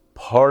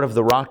 part of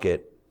the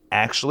rocket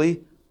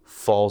actually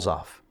falls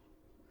off,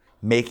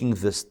 making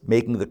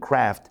the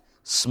craft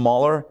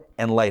smaller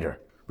and lighter,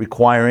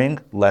 requiring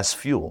less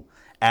fuel.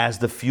 As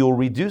the fuel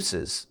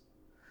reduces,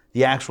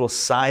 the actual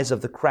size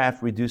of the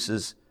craft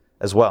reduces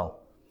as well.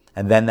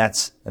 And then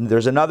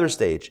there's another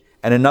stage,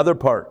 and another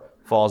part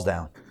falls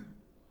down.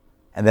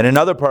 And then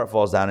another part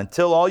falls down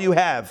until all you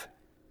have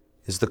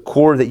is the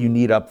core that you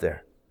need up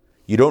there.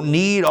 You don't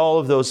need all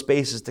of those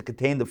spaces to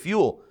contain the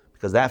fuel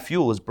because that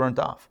fuel is burnt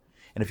off.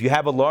 And if you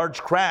have a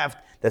large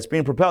craft that's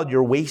being propelled,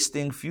 you're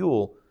wasting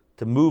fuel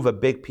to move a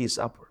big piece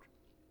upward.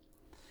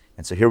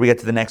 And so here we get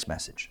to the next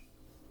message.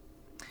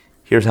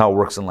 Here's how it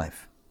works in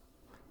life.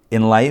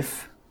 In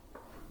life,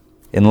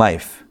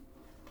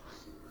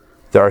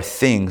 there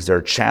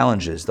are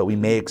challenges that we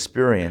may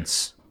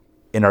experience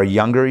in our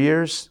younger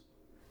years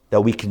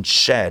that we can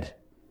shed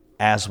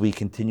as we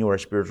continue our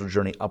spiritual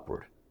journey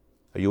upward.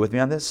 Are you with me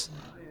on this?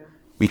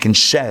 We can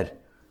shed.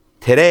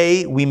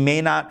 Today, we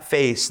may not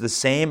face the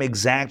same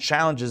exact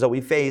challenges that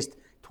we faced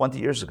 20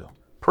 years ago.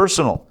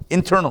 Personal,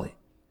 internally.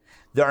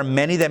 There are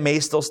many that may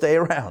still stay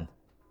around.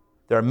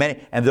 There are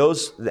many, and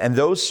those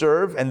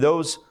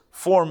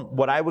form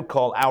what I would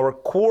call our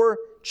core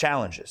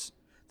challenges.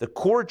 The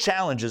core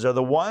challenges are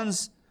the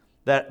ones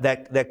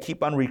that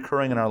keep on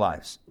recurring in our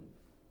lives.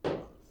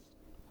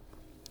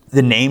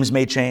 The names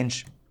may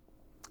change.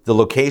 The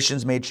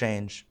locations may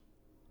change.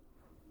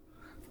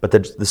 But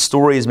the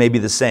stories may be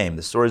the same.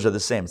 The stories are the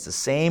same. It's the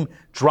same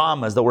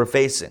dramas that we're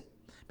facing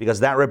because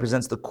that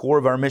represents the core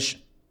of our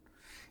mission.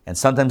 And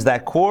sometimes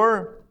that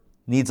core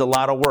needs a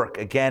lot of work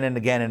again and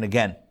again and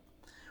again.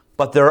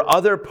 But there are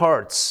other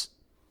parts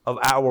of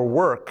our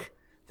work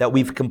that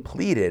we've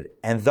completed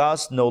and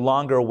thus no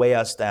longer weigh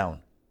us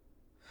down.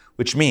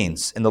 Which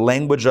means, in the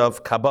language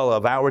of Kabbalah,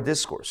 of our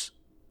discourse,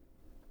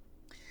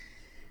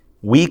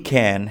 we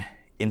can,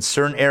 in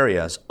certain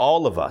areas,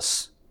 all of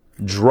us,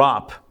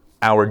 drop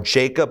our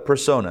Jacob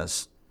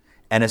personas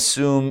and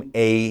assume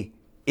a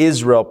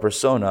Israel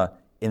persona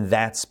in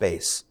that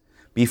space.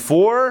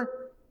 Before,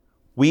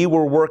 we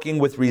were working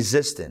with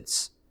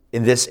resistance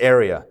in this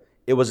area.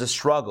 It was a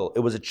struggle. It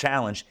was a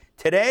challenge.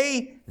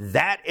 Today,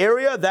 that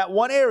area, that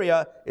one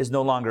area, is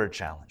no longer a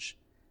challenge.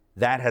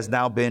 That has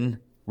now been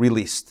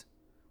released.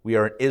 We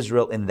are in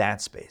Israel in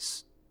that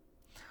space.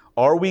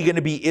 Are we going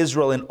to be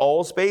Israel in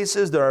all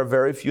spaces? There are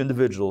very few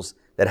individuals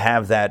that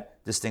have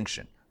that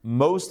distinction.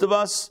 Most of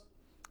us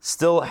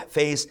still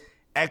face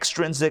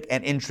extrinsic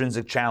and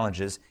intrinsic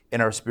challenges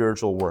in our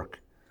spiritual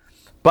work.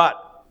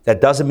 But that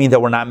doesn't mean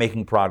that we're not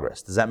making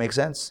progress. Does that make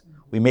sense?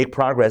 We make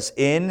progress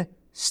in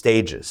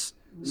stages.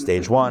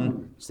 Stage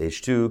 1,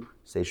 stage 2,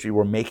 stage 3.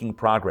 We're making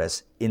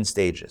progress in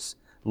stages.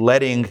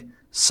 Letting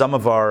some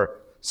of our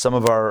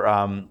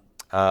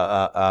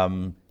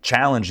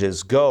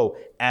challenges go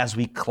as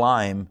we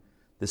climb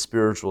the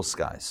spiritual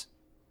skies,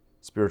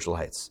 spiritual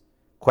heights.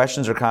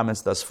 Questions or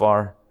comments thus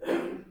far?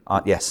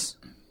 Yes.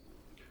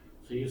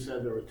 So you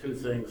said there were two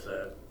things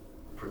that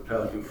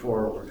propelled you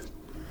forward.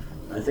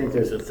 I think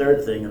there's a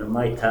third thing, and it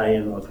might tie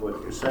in with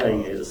what you're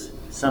saying, is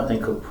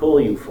something could pull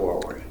you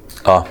forward.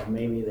 And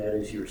maybe that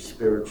is your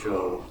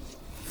spiritual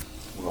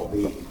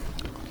well-being.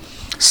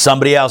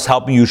 Somebody else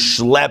helping you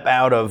schlep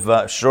out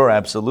of, sure,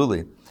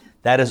 absolutely.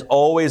 That is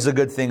always a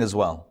good thing as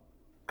well.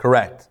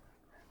 Correct.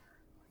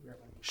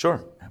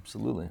 Sure,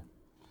 absolutely.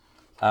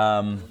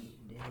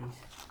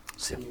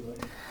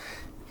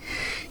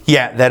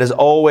 Yeah, that is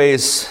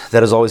always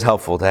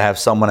helpful to have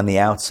someone on the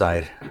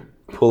outside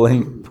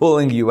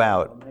pulling you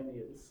out.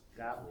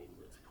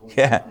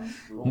 Yeah,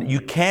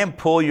 you can't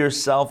pull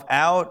yourself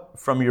out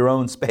from your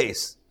own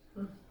space.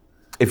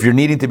 If you're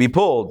needing to be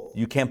pulled,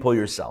 you can't pull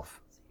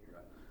yourself.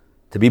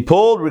 To be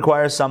pulled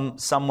requires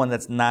someone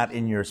that's not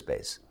in your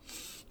space.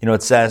 You know,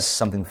 it says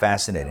something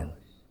fascinating.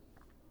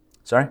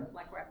 Sorry?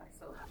 Like Rabbi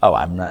Sollish. Oh,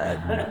 I'm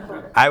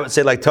not. I would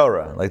say like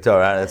Torah. Like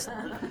Torah.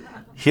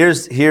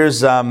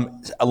 Here's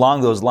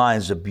along those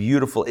lines a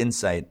beautiful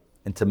insight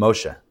into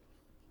Moshe,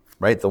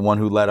 right? The one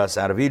who led us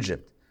out of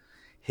Egypt.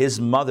 His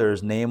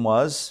mother's name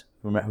was,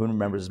 who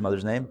remembers his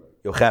mother's name?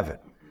 Yocheved.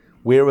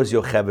 Where was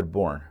Yocheved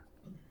born?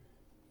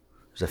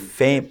 There's a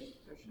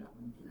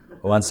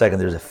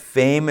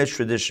famous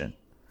tradition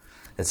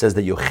that says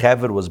that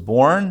Yocheved was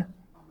born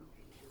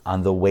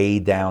on the way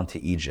down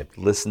to Egypt.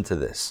 Listen to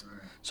this.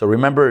 So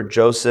remember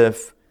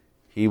Joseph,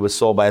 he was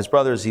sold by his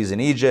brothers, he's in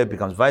Egypt,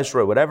 becomes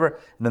viceroy, whatever,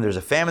 and then there's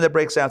a famine that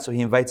breaks out, so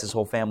he invites his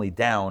whole family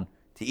down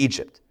to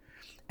Egypt.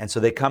 And so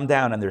they come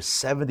down and they're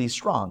 70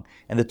 strong,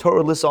 and the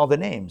Torah lists all the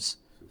names.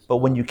 But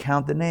when you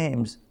count the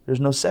names, there's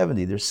no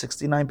 70, there's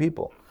 69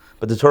 people.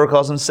 But the Torah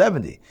calls them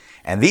 70.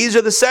 And these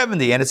are the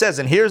 70, and it says,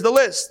 and here's the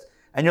list.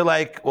 And you're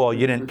like, well,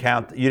 you didn't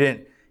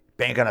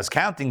bank on us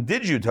counting,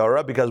 did you,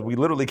 Torah? Because we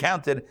literally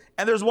counted,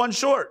 and there's one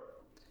short.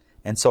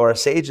 And so our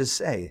sages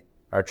say,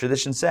 our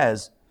tradition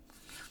says,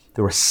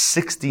 there were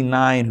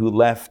 69 who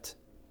left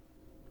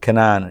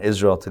Canaan,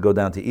 Israel, to go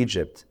down to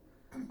Egypt,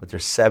 but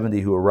there's 70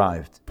 who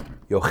arrived.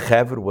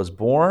 Yocheved was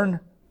born,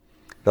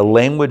 the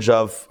language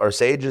of our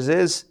sages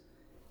is,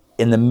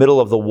 in the middle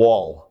of the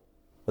wall.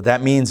 What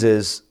that means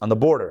is on the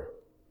border.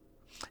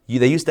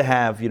 They used to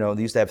have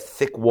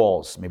thick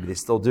walls. Maybe they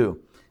still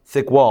do.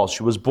 Thick walls.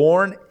 She was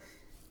born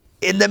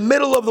in the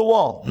middle of the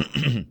wall,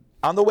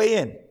 on the way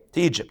in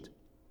to Egypt.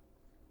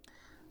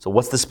 So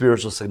what's the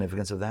spiritual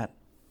significance of that?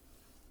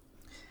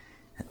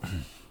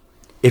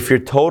 If you're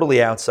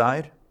totally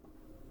outside,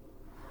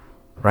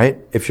 right?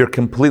 If you're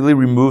completely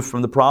removed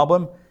from the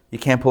problem, you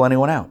can't pull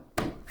anyone out.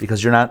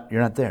 because you're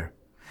not there.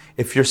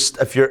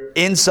 If you're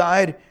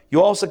inside,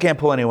 you also can't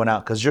pull anyone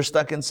out because you're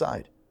stuck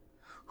inside.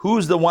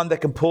 Who's the one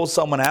that can pull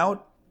someone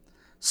out?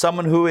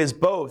 Someone who is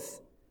both,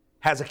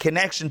 has a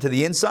connection to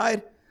the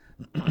inside,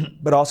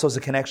 but also has a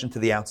connection to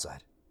the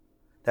outside.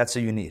 That's who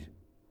you need.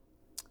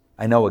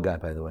 I know a guy,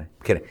 by the way.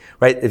 I'm kidding.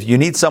 Right? If you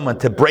need someone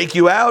to break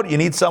you out, you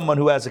need someone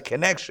who has a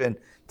connection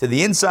to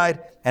the inside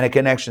and a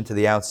connection to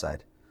the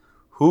outside.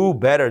 Who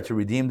better to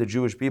redeem the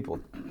Jewish people,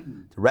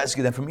 to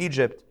rescue them from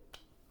Egypt,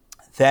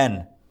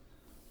 than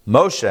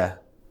Moshe,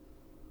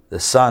 the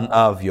son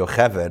of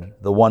Yocheved,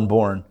 the one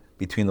born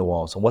between the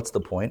walls. And what's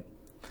the point?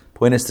 The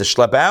point is to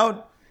schlep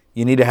out.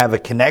 You need to have a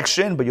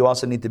connection, but you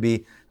also need to be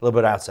a little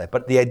bit outside.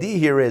 But the idea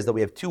here is that we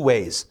have two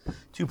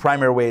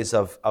primary ways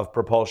of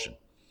propulsion.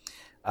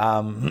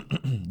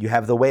 You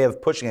have the way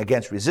of pushing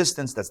against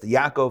resistance, that's the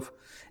Yaakov,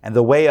 and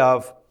the way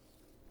of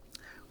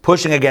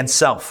pushing against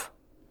self,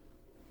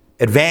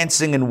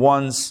 advancing in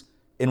one's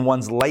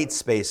light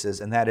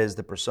spaces, and that is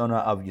the persona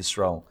of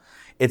Yisrael.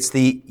 It's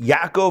the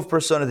Yaakov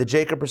persona, the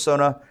Jacob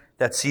persona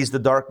that sees the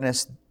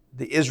darkness,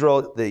 the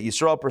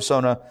Yisrael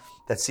persona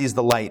that sees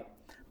the light.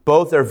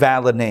 Both are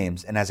valid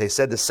names. And as I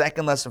said, the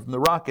second lesson from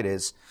the rocket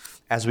is,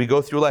 as we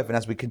go through life and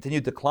as we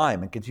continue to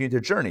climb and continue to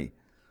journey,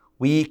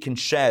 we can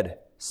shed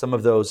some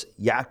of those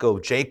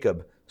Yaakov,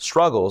 Jacob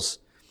struggles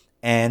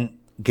and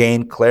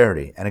gain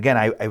clarity. And again,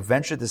 I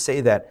venture to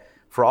say that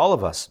for all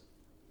of us,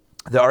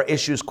 there are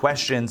issues,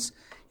 questions,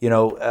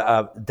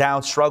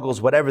 doubts, struggles,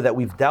 whatever that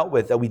we dealt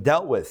with in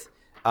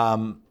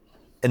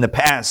the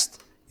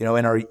past,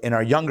 in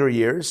our younger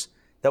years,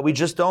 that we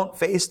just don't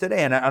face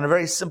today. And on a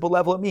very simple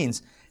level, it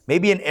means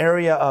maybe an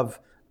area of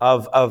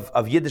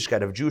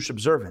Yiddishkeit, of Jewish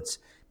observance.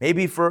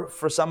 Maybe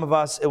for some of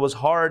us, it was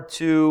hard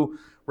to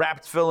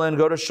wrap tefillin,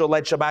 go to shul,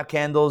 light Shabbat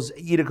candles,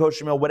 eat a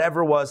kosher meal,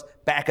 whatever it was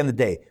back in the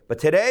day. But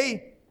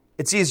today,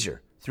 it's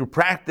easier. Through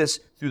practice,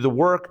 through the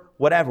work,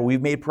 whatever,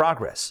 we've made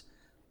progress.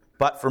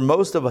 But for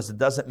most of us, it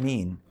doesn't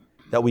mean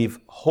that we've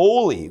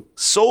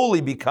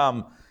solely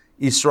become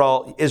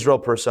Israel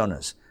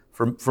personas.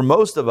 For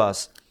most of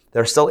us,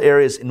 there are still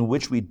areas in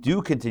which we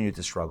do continue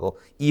to struggle,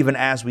 even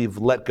as we've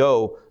let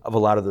go of a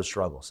lot of those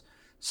struggles.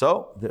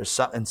 So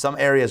in some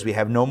areas we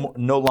have no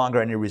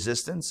longer any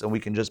resistance, and we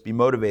can just be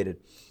motivated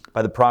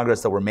by the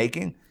progress that we're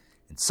making.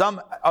 In some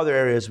other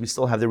areas, we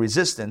still have the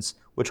resistance,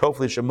 which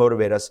hopefully should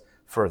motivate us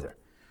further.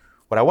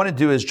 What I want to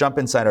do is jump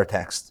inside our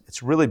text.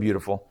 It's really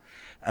beautiful.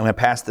 I'm going to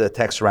pass the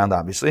text around,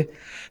 obviously.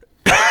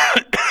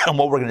 And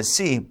what we're going to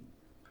see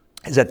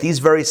is that these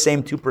very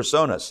same two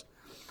personas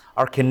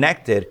are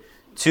connected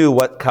to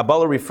what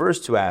Kabbalah refers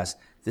to as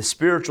the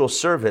spiritual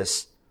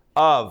service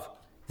of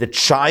the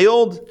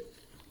child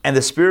and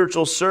the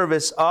spiritual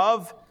service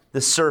of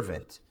the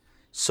servant.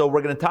 So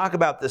we're going to talk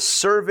about the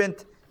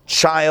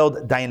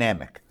servant-child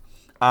dynamic.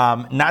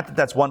 Not that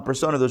that's one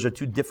persona, those are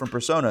two different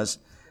personas,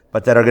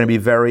 but that are going to be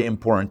very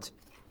important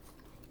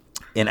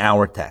in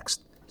our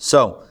text.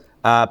 So,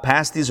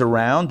 pass these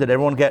around. Did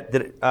everyone get,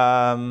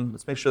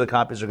 let's make sure the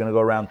copies are going to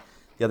go around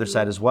the other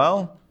side as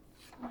well.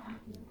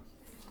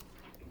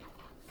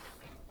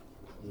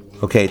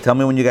 Okay, tell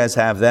me when you guys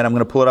have that. I'm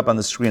going to pull it up on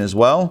the screen as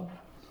well.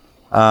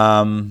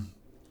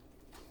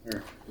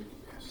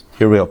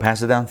 Here we go.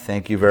 Pass it down.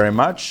 Thank you very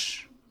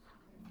much.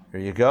 Here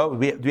you go.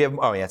 Do we have?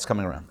 Oh yeah, it's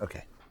coming around.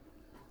 Okay.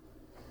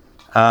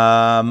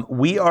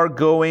 We are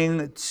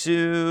going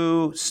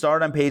to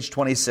start on page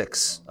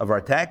 26 of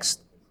our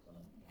text.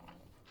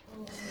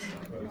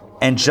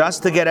 And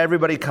just to get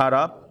everybody caught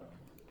up,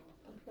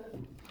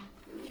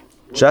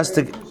 just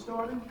to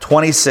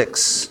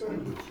 26.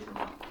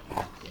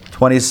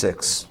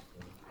 26.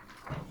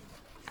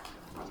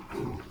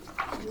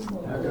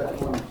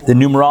 The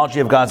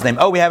numerology of God's name.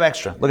 Oh, we have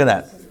extra. Look at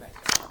that.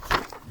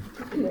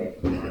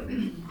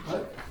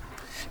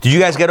 Did you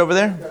guys get over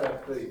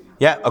there?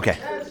 Yeah? Okay.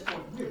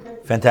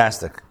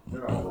 Fantastic.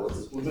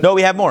 No,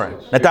 we have more.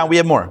 Natan, we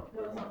have more.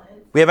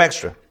 We have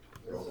extra.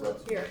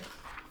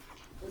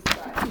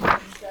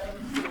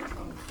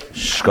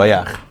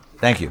 Shkoyach.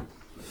 Thank you.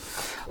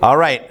 All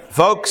right,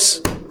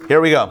 folks, here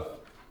we go.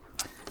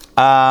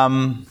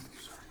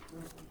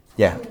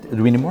 Yeah,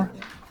 do we need more?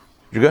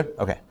 You're good?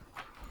 Okay.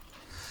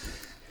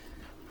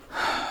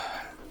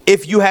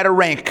 If you had a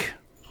rank,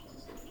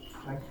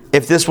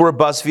 if this were a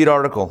BuzzFeed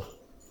article,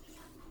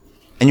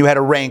 and you had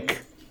to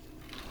rank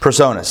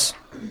personas,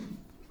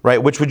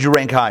 right? Which would you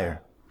rank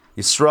higher?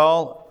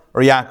 Yisrael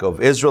or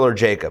Yaakov? Israel or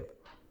Jacob?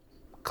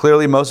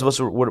 Clearly, most of us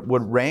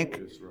would rank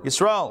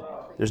Yisrael.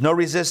 There's no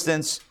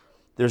resistance.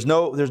 There's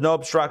no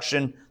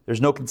obstruction.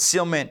 There's no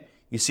concealment.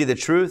 You see the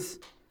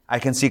truth. I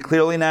can see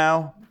clearly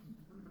now.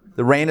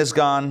 The rain is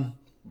gone.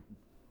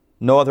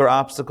 No other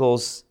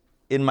obstacles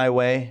in my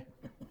way.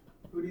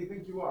 Who do you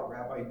think you are,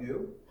 Rabbi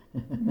New?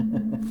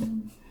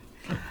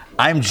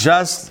 I'm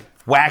just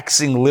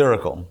waxing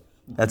lyrical.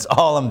 That's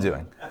all I'm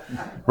doing.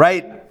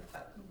 Right?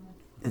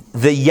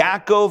 The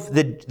Yaakov,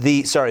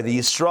 the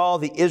Yisrael,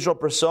 the Israel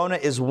persona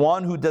is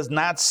one who does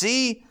not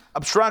see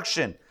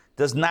obstruction,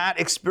 does not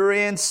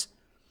experience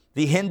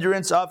the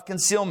hindrance of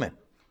concealment.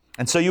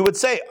 And so you would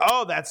say,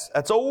 oh, that's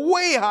a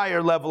way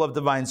higher level of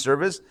divine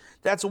service.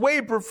 That's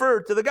way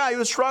preferred to the guy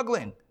who's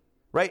struggling,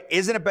 right?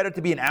 Isn't it better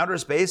to be in outer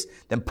space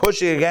than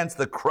pushing against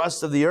the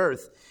crust of the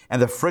earth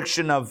and the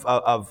friction of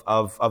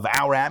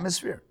our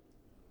atmosphere?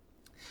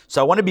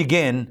 So I want to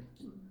begin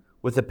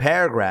with a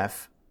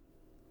paragraph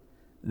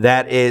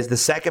that is the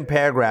second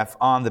paragraph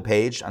on the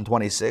page, on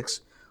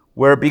 26,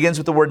 where it begins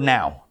with the word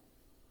now.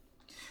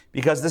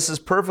 Because this is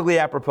perfectly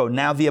apropos.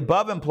 Now, the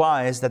above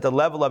implies that the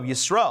level of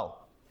Yisrael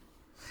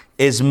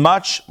is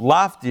much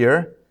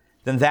loftier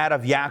than that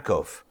of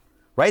Yaakov,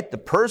 right? The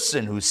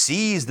person who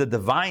sees the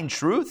divine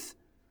truth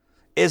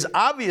is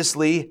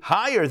obviously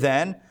higher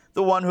than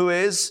the one who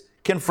is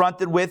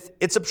confronted with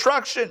its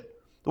obstruction,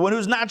 the one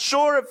who's not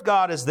sure if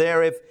God is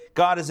there, if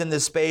God is in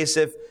this space,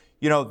 if,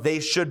 they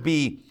should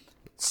be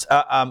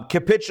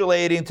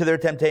capitulating to their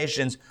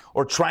temptations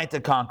or trying to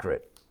conquer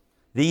it.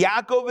 The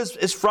Yaakov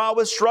is fraught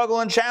with struggle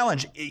and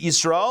challenge.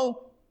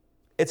 Yisrael,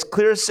 it's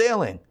clear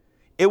sailing.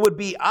 It would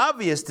be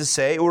obvious to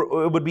say,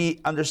 or it would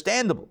be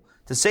understandable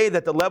to say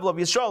that the level of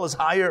Yisrael is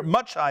higher,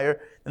 much higher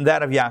than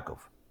that of Yaakov.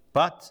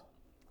 But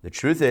the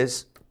truth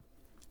is,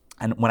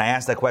 and when I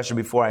asked that question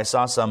before, I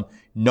saw some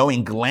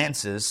knowing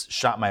glances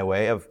shot my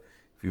way of,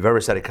 if you've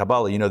ever studied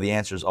Kabbalah, you know the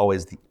answer is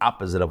always the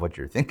opposite of what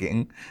you're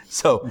thinking.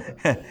 So,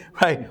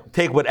 right,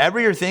 take whatever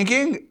you're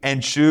thinking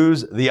and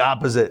choose the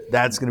opposite.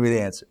 That's going to be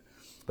the answer.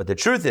 But the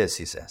truth is,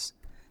 he says,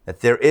 that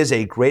there is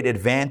a great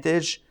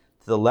advantage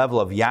to the level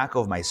of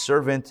Yaakov, my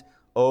servant,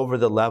 over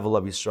the level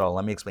of Yisrael.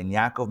 Let me explain.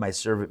 Yaakov, my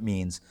servant,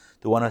 means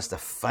the one who has to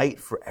fight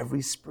for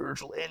every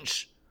spiritual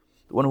inch,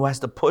 the one who has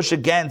to push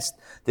against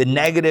the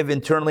negative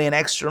internally and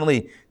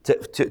externally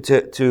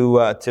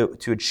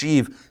to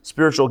achieve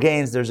spiritual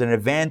gains. There's an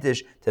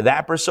advantage to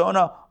that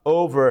persona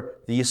over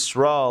the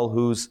Yisrael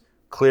who's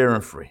clear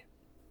and free.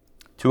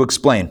 To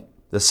explain,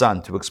 the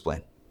son, to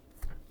explain.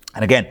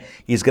 And again,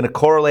 he's going to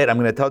correlate. I'm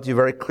going to tell it to you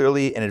very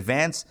clearly in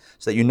advance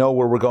so that you know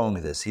where we're going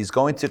with this. He's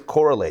going to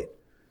correlate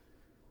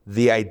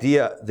the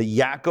idea, the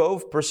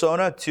Yaakov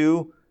persona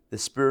to the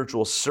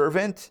spiritual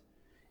servant,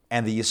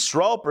 and the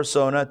Yisrael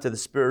persona to the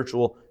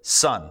spiritual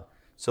son.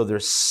 So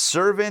there's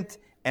servant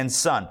and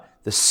son.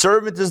 The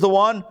servant is the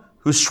one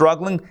who's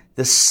struggling.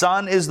 The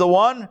son is the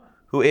one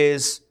who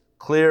is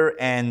clear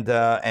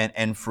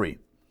and free.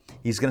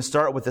 He's going to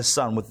start with the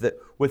son,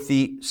 with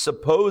the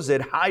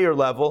supposed higher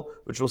level,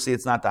 which we'll see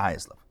it's not the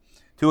highest level.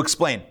 To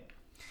explain,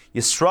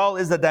 Yisrael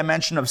is the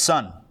dimension of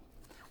son,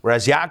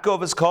 whereas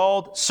Yaakov is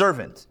called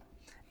servant,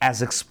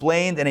 as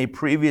explained in a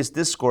previous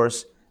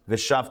discourse,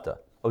 Vishavta.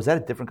 Oh, is that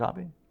a different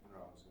copy? No, I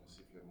was going to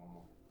see if you had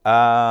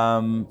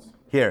one more.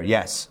 Here,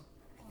 yes.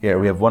 Here,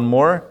 we have one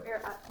more.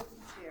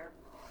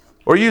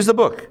 Or use the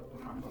book.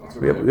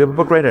 We have a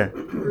book right here.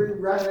 We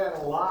ran out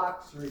of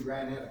locks, we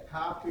ran out of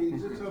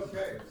copies. It's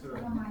okay.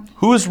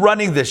 Who's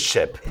running this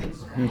ship?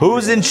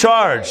 Who's in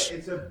charge?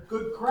 It's a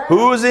good crowd.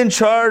 Who's in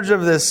charge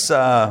of this?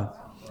 All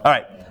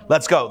right,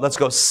 let's go. Let's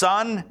go.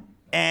 Son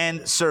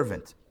and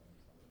servant.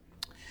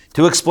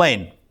 To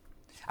explain.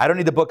 I don't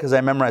need the book because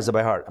I memorized it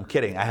by heart. I'm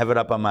kidding. I have it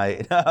up on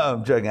my... No,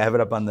 I'm joking. I have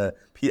it up on the...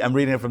 I'm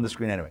reading it from the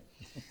screen anyway.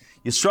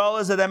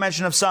 Yisrael is the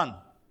dimension of son,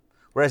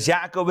 whereas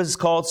Yaakov is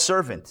called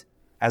servant.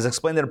 As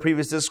explained in a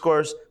previous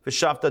discourse,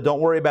 V'shavta,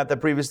 don't worry about the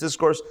previous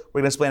discourse.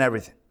 We're going to explain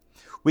everything.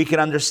 We can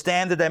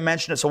understand the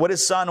dimension of... So what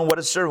is son and what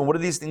is servant? What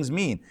do these things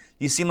mean?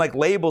 These seem like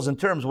labels and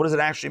terms. What does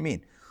it actually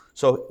mean?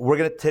 So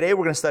today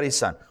we're going to study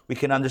son. We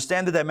can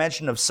understand the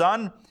dimension of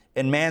son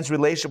in man's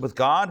relationship with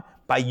God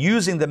by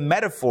using the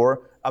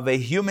metaphor of a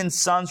human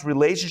son's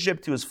relationship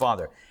to his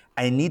father.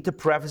 I need to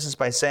preface this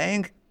by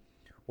saying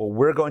what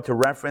we're going to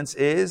reference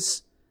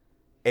is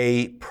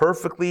a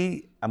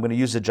perfectly, I'm going to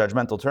use a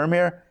judgmental term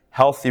here,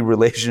 healthy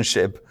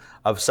relationship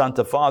of son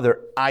to father,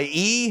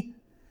 i.e.,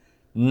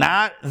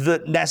 not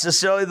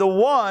necessarily the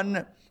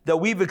one that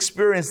we've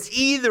experienced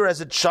either as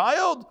a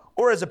child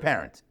or as a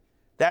parent.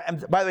 That,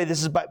 and by the way,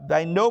 this is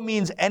by no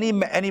means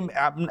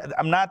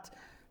I'm not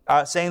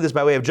saying this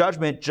by way of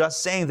judgment,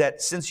 just saying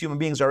that since human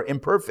beings are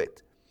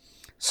imperfect,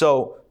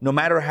 so no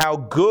matter how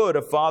good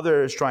a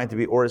father is trying to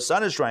be or a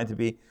son is trying to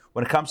be,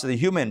 when it comes to the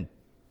human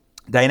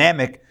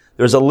dynamic,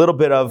 there's a little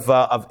bit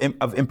of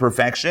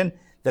imperfection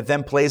that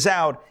then plays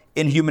out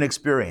in human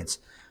experience.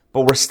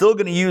 But we're still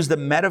going to use the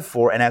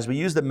metaphor, and as we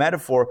use the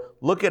metaphor,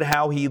 look at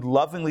how he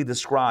lovingly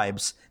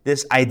describes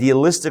this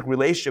idealistic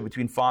relationship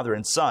between father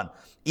and son.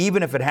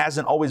 Even if it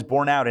hasn't always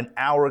borne out in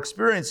our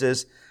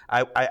experiences,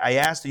 I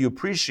ask that you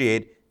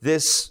appreciate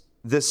this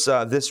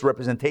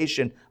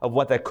representation of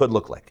what that could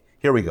look like.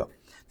 Here we go.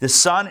 The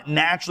son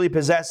naturally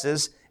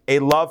possesses a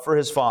love for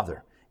his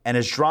father and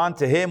is drawn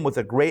to him with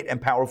a great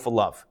and powerful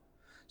love.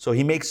 So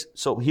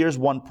here's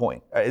one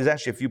point. There's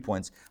actually a few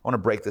points. I want to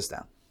break this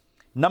down.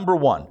 Number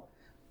one,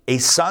 a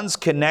son's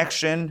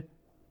connection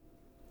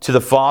to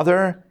the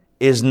father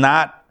is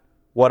not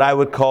what I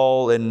would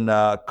call in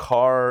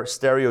car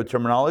stereo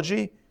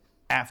terminology,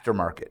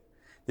 aftermarket.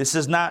 This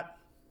is not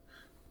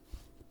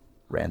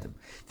random.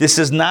 This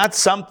is not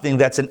something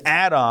that's an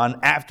add-on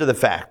after the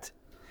fact.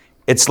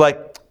 It's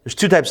like, there's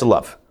two types of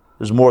love.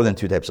 There's more than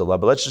two types of love,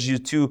 but let's just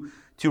use two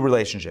two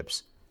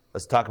relationships.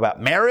 Let's talk about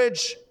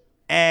marriage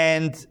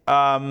and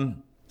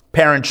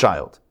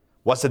parent-child.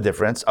 What's the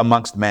difference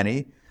amongst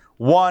many?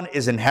 One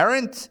is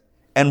inherent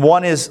and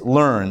one is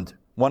learned.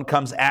 One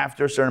comes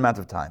after a certain amount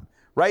of time,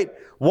 right?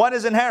 One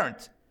is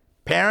inherent.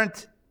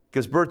 Parent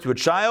gives birth to a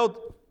child,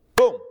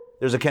 boom,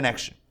 there's a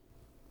connection.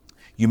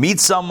 You meet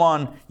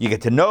someone, you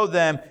get to know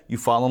them, you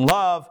fall in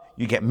love,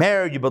 you get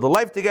married, you build a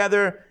life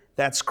together.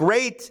 That's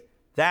great.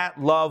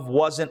 That love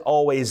wasn't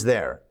always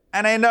there.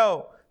 And I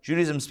know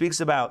Judaism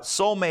speaks about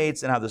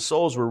soulmates and how the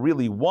souls were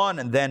really one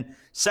and then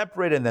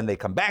separated and then they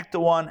come back to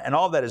one, and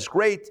all that is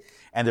great.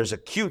 And there's a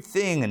cute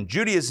thing in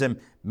Judaism,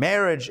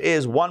 marriage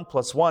is 1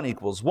 + 1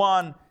 =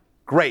 1.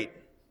 Great.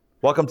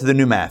 Welcome to the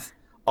new math.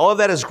 All of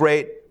that is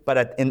great,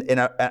 but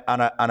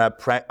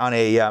on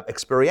a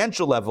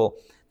experiential level,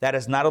 that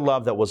is not a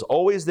love that was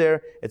always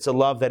there. It's a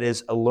love that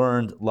is a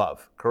learned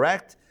love.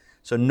 Correct?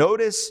 So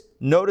notice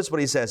what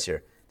he says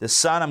here. The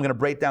son, I'm going to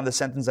break down the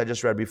sentence I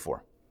just read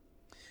before.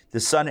 The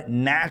son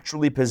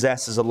naturally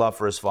possesses a love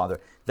for his father.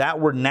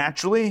 That word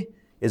naturally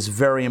is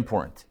very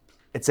important.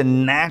 It's a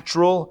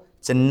natural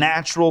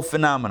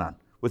phenomenon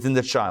within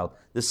the child.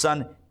 The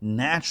son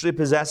naturally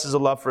possesses a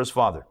love for his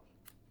father.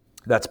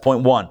 That's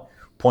point one.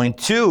 Point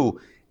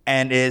two,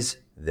 and is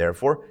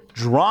therefore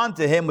drawn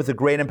to him with a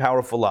great and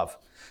powerful love.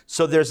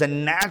 So there's a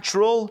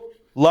natural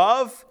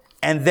love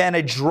and then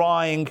a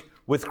drawing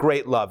with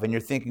great love. And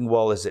you're thinking,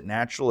 well, is it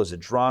natural? Is it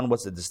drawn?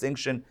 What's the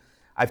distinction?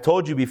 I've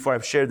told you before,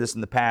 I've shared this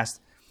in the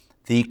past,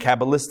 the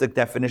Kabbalistic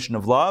definition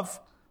of love.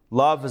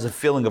 Love is a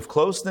feeling of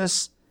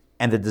closeness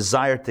and the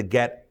desire to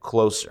get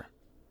closer.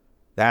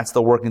 That's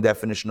the working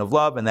definition of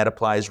love, and that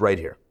applies right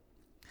here.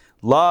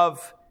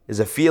 Love is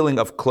a feeling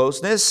of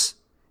closeness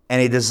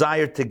and a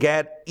desire to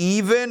get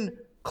even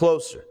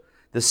closer.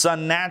 The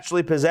son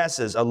naturally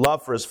possesses a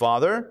love for his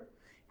father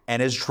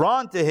and is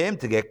drawn to him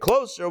to get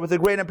closer with a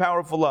great and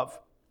powerful love.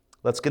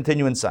 Let's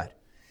continue inside.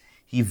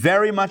 He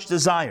very much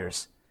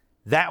desires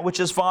that which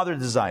his father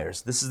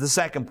desires. This is the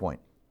second point.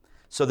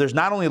 So there's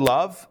not only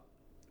love,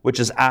 which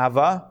is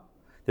ahava,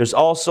 there's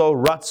also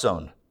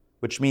ratzon,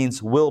 which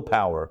means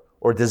willpower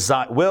or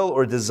will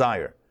or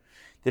desire.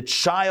 The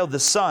child, the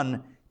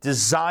son,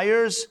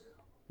 desires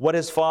what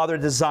his father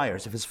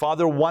desires. If his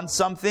father wants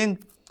something,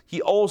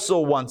 he also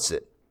wants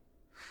it.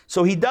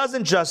 So he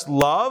doesn't just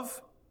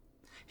love,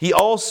 he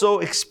also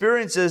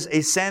experiences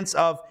a sense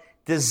of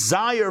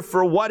desire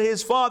for what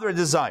his father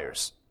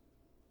desires.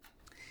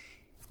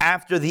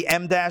 After the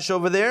M dash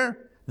over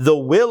there, the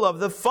will of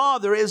the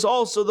father is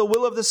also the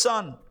will of the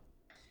son.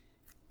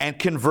 And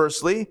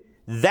conversely,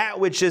 that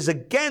which is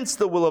against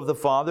the will of the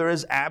father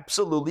is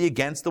absolutely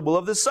against the will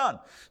of the son.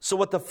 So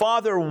what the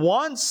father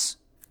wants,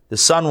 the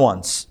son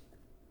wants.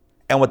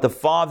 And what the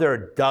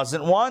father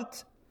doesn't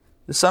want,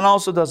 the son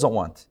also doesn't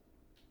want.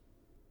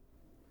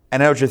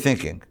 And I know what you're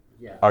thinking.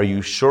 Yeah. Are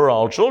you sure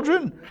all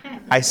children?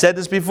 I said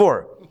this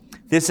before.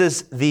 This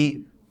is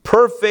the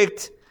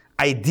perfect,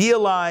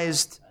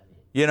 idealized,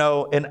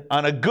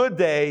 on a good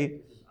day.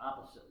 This is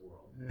opposite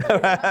world.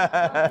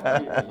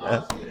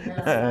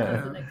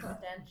 An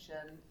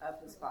extension of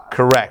his father.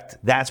 Correct.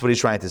 That's what he's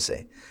trying to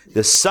say.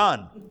 The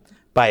son,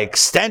 by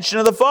extension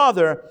of the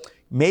father,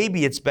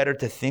 maybe it's better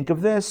to think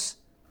of this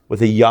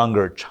with a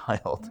younger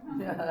child.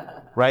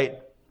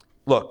 Right?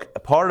 Look, a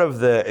part of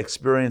the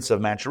experience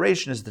of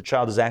maturation is the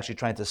child is actually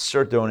trying to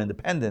assert their own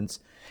independence.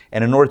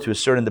 And in order to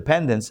assert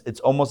independence, it's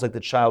almost like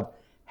the child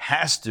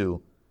has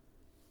to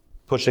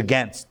push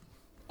against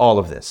all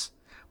of this.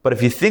 But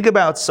if you think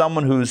about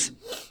someone who's,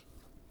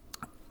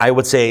 I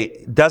would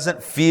say,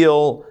 doesn't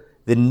feel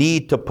the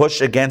need to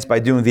push against by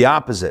doing the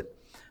opposite,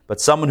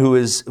 but someone who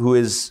is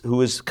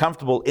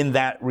comfortable in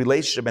that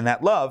relationship and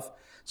that love,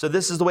 so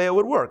this is the way it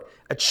would work.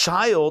 A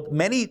child,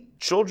 many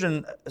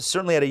children,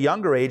 certainly at a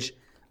younger age,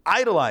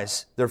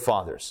 idolize their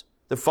fathers.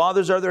 The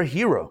fathers are their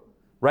hero,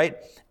 right?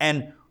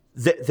 And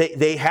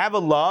they have a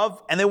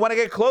love and they want to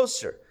get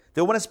closer.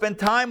 They want to spend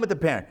time with the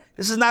parent.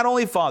 This is not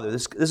only father.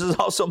 This is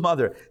also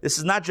mother. This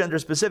is not gender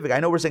specific.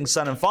 I know we're saying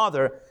son and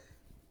father,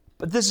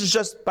 but this is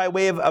just by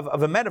way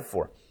of a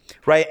metaphor,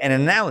 right? An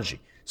analogy.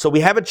 So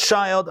we have a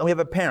child and we have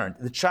a parent.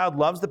 The child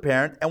loves the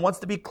parent and wants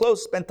to be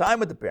close, spend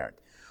time with the parent.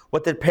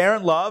 What the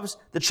parent loves,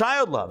 the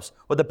child loves.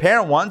 What the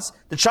parent wants,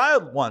 the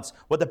child wants.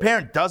 What the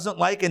parent doesn't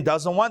like and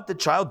doesn't want, the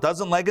child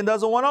doesn't like and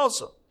doesn't want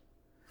also.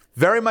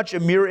 Very much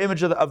a mirror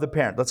image of the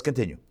parent. Let's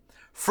continue.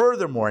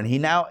 Furthermore, and he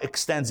now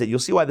extends it. You'll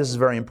see why this is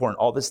very important,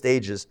 all the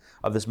stages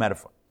of this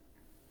metaphor.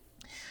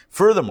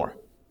 Furthermore,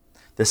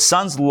 the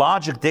son's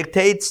logic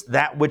dictates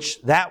Furthermore,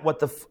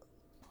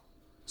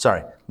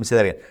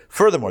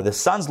 the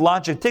son's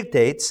logic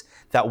dictates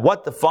that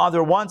what the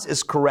father wants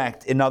is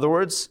correct. In other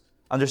words,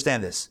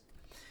 understand this.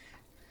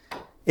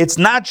 It's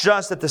not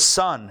just that the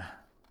son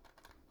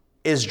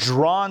is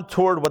drawn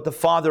toward what the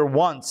father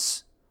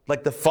wants,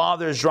 like the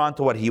father is drawn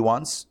to what he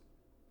wants,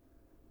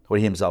 what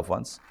he himself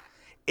wants.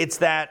 It's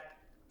that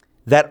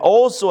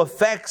also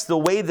affects the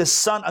way the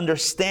son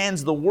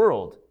understands the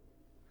world.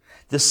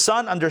 The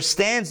son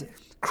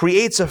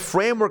creates a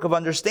framework of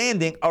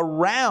understanding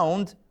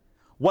around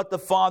what the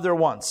father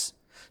wants.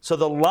 So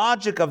the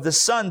logic of the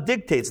son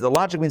dictates. The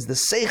logic means the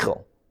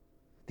seichel,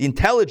 the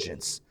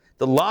intelligence,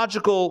 the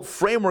logical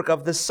framework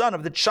of the son,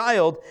 of the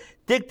child,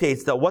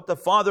 dictates that what the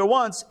father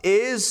wants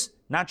is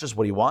not just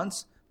what he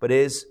wants, but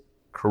is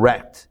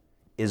correct,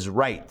 is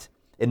right.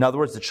 In other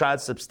words, the child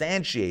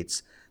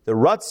substantiates the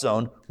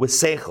ratzon with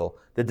seichel,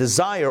 the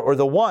desire or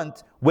the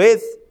want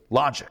with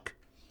logic.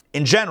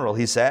 In general,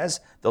 he says,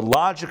 the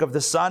logic of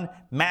the son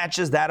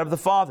matches that of the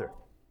father.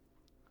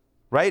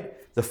 Right?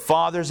 The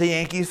father's a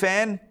Yankees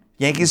fan.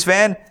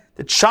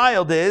 The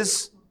child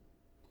is,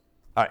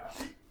 all right,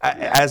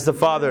 as the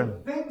father.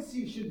 He thinks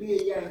he should be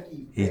a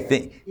Yankee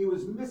fan. He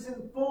was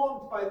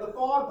misinformed by the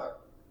father.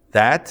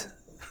 That?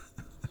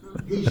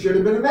 He should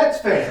have been a Mets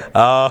fan.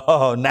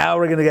 Oh, now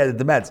we're going to get into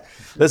the Mets.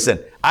 Listen,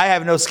 I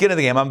have no skin in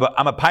the game. I'm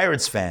a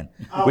Pirates fan,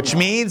 which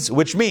means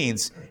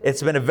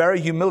it's been a very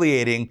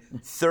humiliating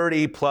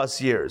 30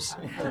 plus years.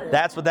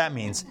 That's what that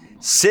means.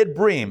 Sid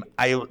Bream,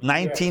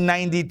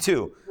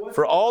 1992.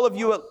 For all of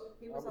you,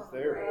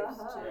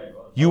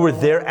 you were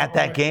there at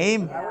that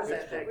game?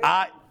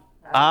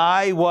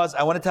 I was.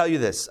 I want to tell you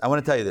this.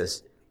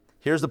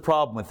 Here's the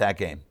problem with that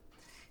game.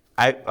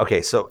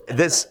 So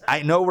this,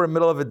 I know we're in the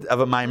middle of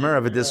a mimer,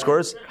 of a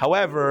discourse.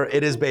 However,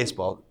 it is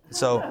baseball.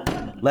 So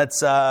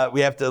let's,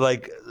 we have to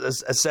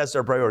assess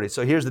our priorities.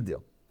 So here's the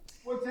deal.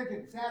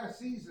 It's out of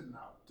season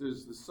now.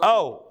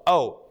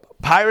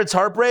 Pirates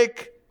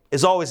heartbreak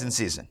is always in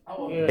season.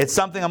 It's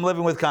something I'm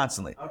living with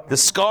constantly. Okay. The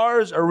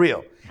scars are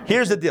real.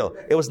 Here's the deal.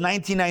 It was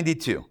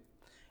 1992.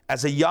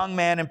 As a young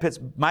man in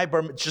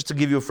Pittsburgh, just to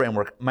give you a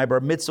framework, my bar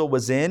mitzvah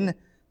was in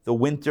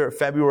the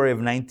February of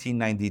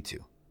 1992.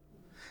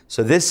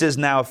 So this is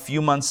now a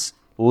few months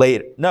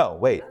later. No,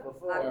 wait.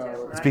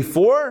 It's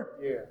before?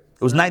 Yeah.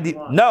 It was 90.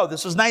 No,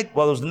 this was 90.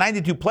 Well, it was the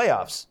 92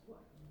 playoffs.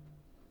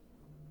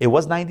 It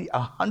was 100%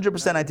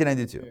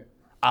 1992.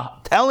 I'm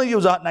telling you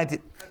it was 90.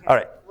 All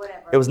right.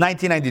 It was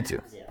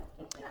 1992.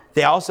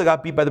 They also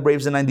got beat by the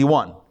Braves in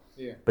 91.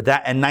 Yeah. But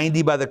that, and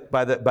 90 by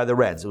the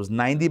Reds. It was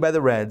 90 by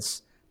the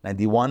Reds,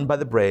 91 by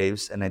the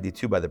Braves, and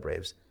 92 by the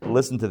Braves.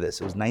 Listen to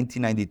this. It was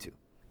 1992.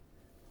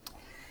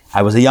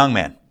 I was a young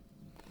man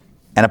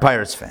and a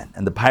Pirates fan.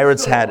 And the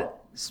Pirates had,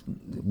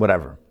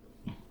 whatever.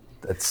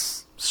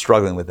 That's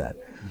struggling with that.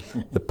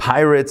 The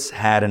Pirates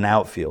had an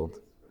outfield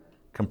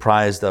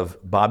comprised of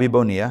Bobby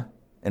Bonilla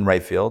in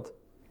right field,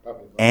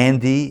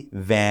 Andy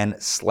Van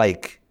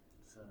Slyke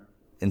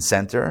in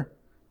center,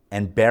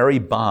 and Barry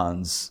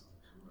Bonds,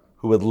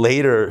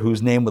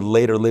 whose name would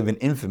later live in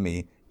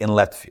infamy, in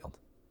left field.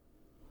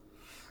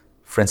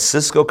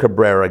 Francisco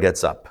Cabrera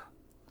gets up,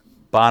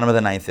 bottom of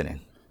the ninth inning.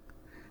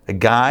 A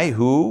guy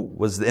who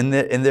was in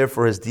there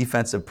for his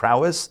defensive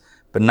prowess,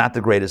 but not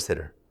the greatest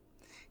hitter.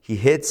 He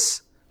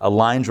hits a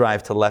line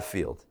drive to left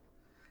field.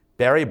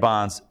 Barry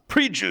Bonds,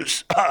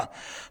 pre-juice,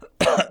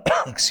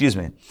 excuse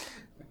me.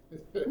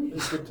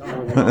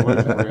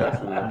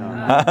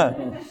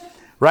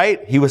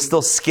 Right? He was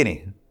still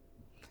skinny.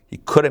 He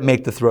couldn't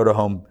make the throw to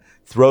home.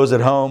 Throws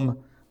it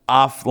home,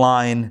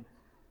 offline.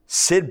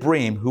 Sid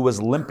Bream, who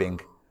was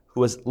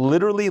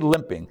literally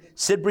limping.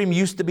 Sid Bream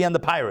used to be on the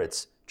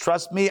Pirates.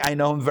 Trust me, I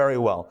know him very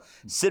well.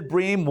 Sid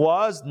Bream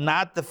was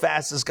not the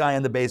fastest guy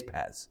on the base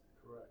paths.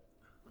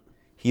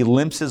 He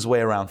limps his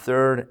way around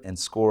third and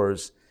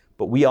scores.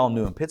 But we all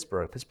knew in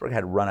Pittsburgh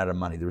had run out of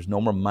money. There was no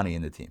more money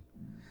in the team.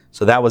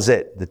 So that was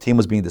it. The team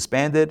was being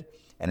disbanded.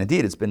 And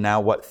indeed, it's been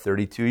now,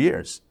 32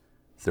 years,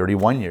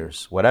 31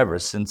 years, whatever,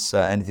 since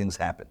anything's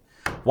happened.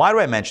 Why do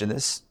I mention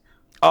this?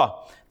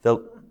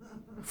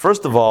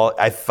 First of all,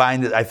 I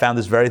found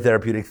this very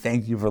therapeutic.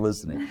 Thank you for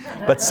listening.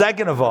 But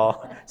second of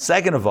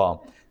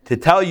all, to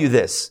tell you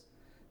this,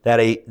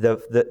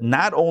 that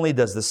not only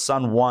does the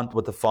son want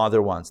what the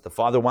father wants, the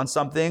father wants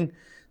something,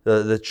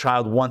 the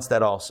child wants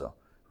that also,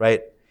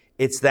 right?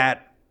 It's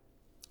that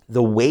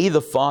the way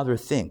the father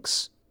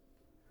thinks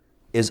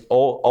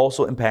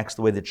also impacts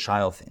the way the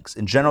child thinks.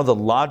 In general, the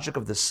logic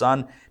of the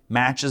son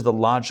matches the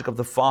logic of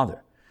the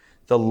father.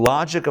 The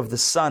logic of the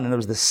son, and it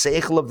was the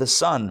seichel of the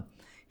son,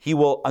 he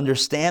will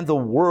understand the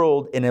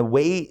world in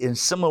a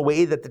similar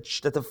way that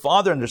the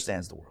father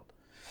understands the world.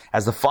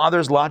 As the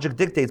father's logic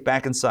dictates,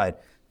 back inside,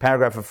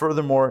 paragraph of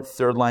furthermore,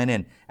 third line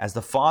in. As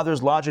the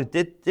father's logic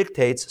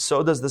dictates,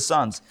 so does the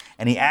son's.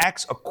 And he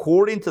acts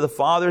according to the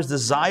father's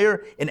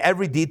desire in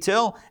every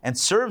detail and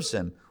serves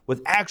him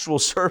with actual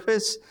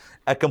service,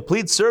 a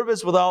complete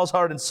service with all his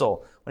heart and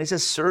soul. When he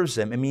says serves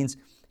him, it means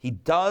he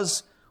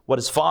does what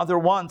his father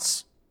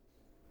wants,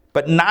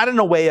 but not in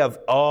a way of,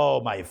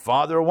 my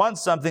father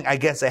wants something, I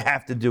guess I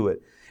have to do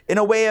it. In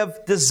a way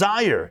of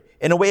desire,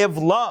 in a way of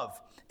love,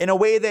 in a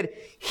way that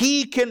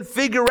he can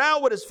figure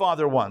out what his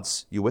father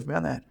wants. You with me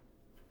on that?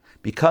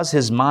 Because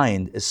his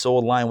mind is so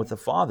aligned with the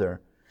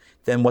father,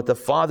 then what the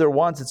father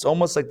wants, it's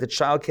almost like the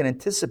child can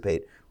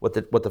anticipate what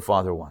the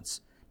father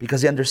wants.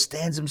 Because he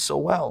understands him so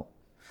well.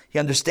 He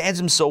understands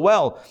him so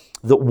well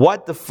that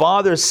what the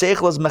father's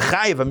seichel is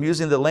mechayiv. I'm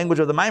using the language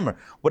of the mimer.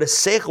 What his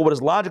seichel, what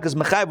his logic is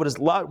mechayiv,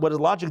 what his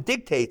logic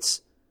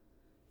dictates.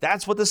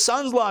 That's what the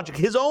son's logic,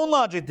 his own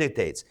logic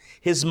dictates.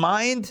 His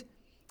mind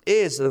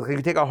is, like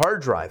you take a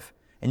hard drive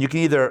And you can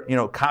either,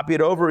 copy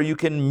it over or you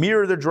can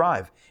mirror the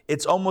drive.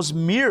 It's almost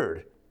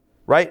mirrored,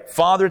 right?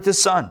 Father to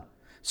son.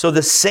 So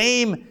the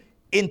same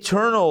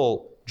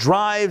internal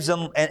drives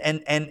and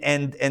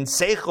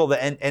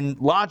seichel and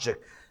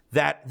logic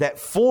that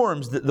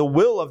forms the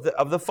will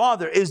of the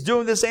father is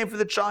doing the same for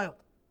the child.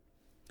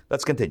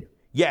 Let's continue.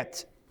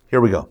 Yet,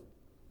 here we go.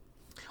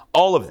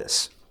 All of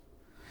this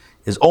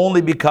is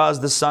only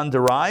because the son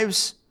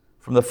derives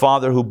from the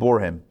father who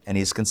bore him, and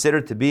he is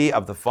considered to be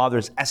of the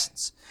father's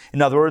essence.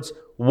 In other words,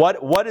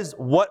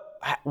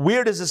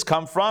 where does this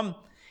come from?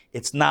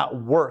 It's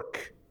not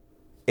work.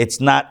 It's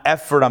not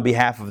effort on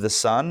behalf of the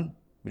son.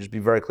 Let me just be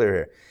very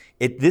clear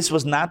here. This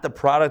was not the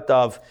product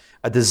of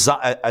a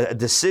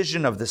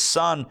decision of the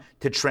son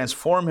to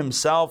transform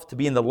himself to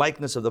be in the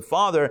likeness of the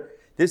father.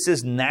 This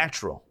is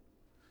natural.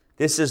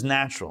 This is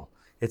natural.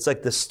 It's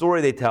like the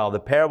story they tell, the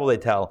parable they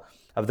tell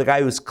of the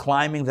guy who's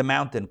climbing the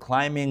mountain,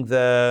 climbing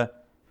the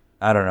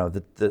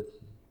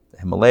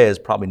Himalaya is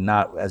probably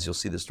not, as you'll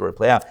see the story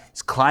play out.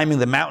 He's climbing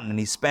the mountain and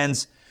he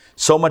spends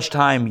so much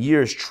time,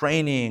 years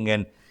training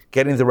and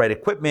getting the right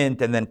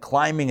equipment and then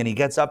climbing, and he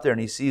gets up there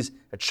and he sees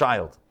a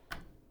child.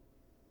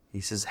 He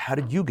says, "How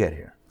did you get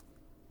here?"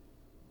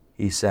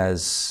 He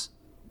says,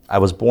 "I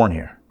was born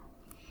here."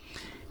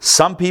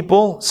 Some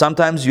people,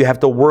 sometimes you have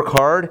to work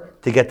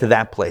hard to get to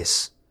that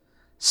place.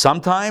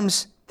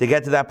 Sometimes to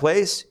get to that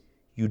place,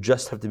 you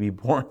just have to be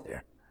born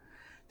there.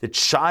 The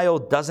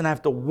child doesn't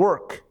have to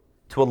work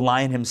to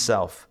align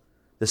himself.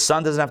 The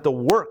son doesn't have to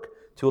work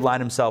to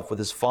align himself with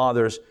his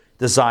father's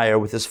desire,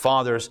 with his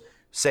father's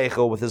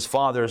seichel, with his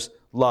father's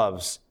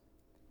loves.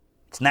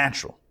 It's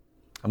natural.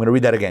 I'm going to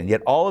read that again.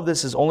 Yet all of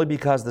this is only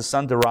because the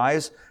son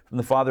derives from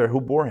the father who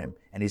bore him,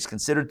 and he's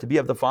considered to be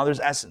of the father's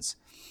essence.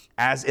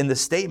 As in the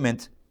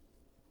statement,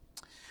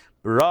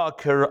 Bara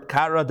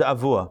kara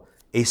da'avua,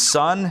 a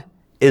son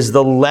is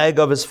the leg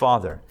of his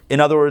father. In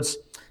other words,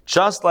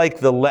 just like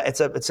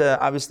it's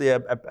obviously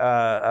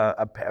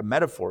a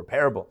metaphor, a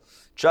parable.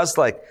 Just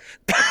like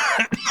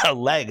a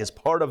leg is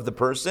part of the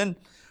person,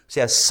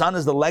 see, a son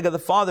is the leg of the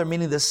father,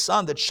 meaning the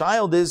son, the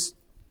child it's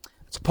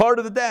part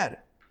of the dad.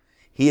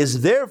 He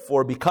is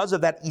therefore, because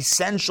of that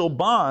essential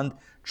bond,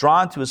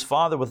 drawn to his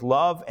father with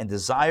love and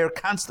desire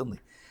constantly,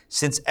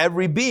 since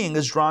every being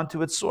is drawn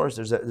to its source.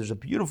 There's a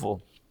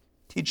beautiful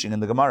teaching in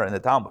the Gemara, in the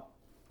Talmud.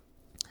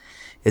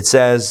 It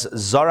says,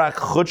 Zarak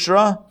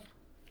Chutra,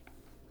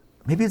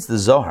 maybe it's the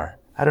Zohar.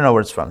 I don't know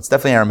where it's from. It's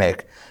definitely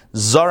Aramaic.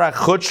 Zarak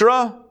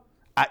Chutra,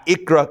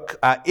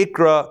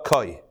 Ikra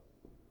Koi.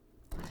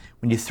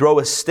 When you throw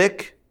a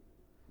stick,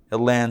 it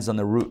lands on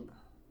the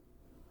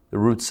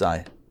root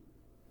side.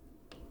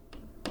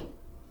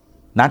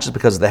 Not just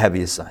because of the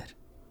heaviest side.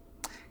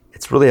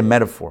 It's really a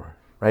metaphor,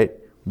 right?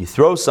 When you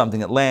throw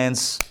something, it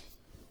lands,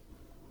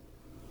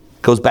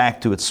 goes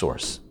back to its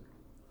source.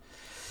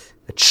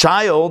 A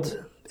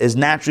child is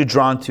naturally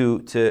drawn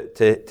to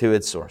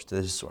its source, to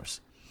his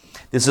source.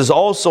 This is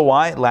also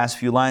why, last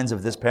few lines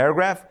of this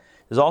paragraph,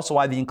 is also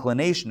why the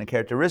inclination and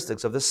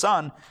characteristics of the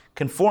son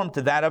conform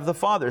to that of the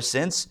father,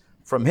 since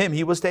from him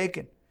he was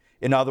taken.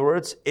 In other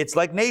words, it's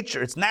like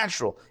nature, it's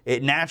natural.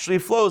 It naturally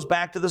flows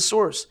back to the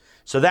source.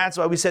 So that's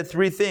why we said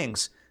three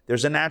things.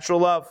 There's a natural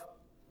love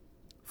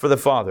for the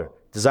father,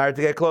 desire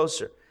to get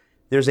closer.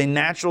 There's a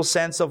natural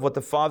sense of what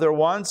the father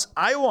wants.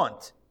 I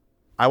want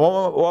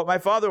what my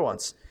father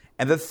wants.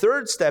 And the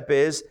third step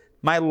is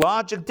my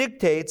logic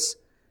dictates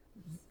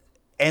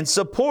and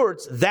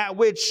supports that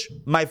which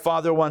my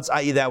father wants,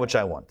 i.e. that which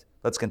I want.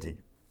 Let's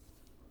continue.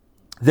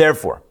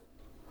 Therefore,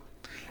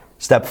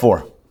 step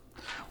 4.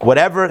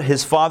 Whatever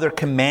his father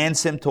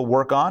commands him to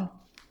work on,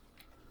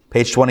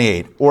 page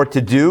 28, or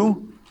to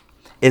do,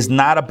 is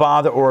not a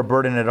bother or a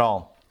burden at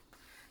all.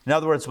 In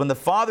other words, when the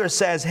father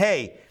says,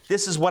 hey,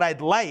 this is what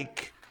I'd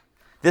like,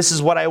 this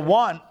is what I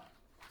want,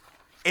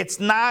 it's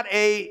not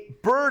a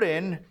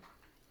burden,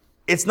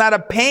 it's not a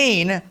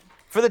pain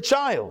for the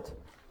child.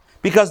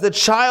 Because the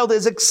child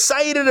is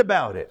excited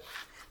about it.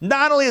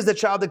 Not only is the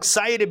child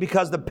excited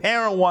because the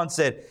parent wants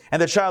it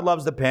and the child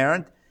loves the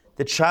parent,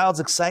 the child's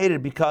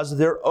excited because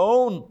their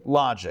own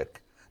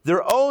logic,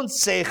 their own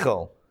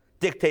seichel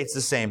dictates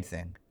the same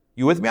thing.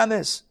 You with me on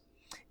this?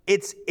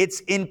 It's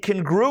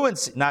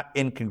incongruence, not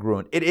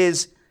incongruent. It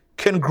is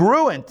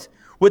congruent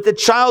with the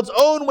child's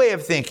own way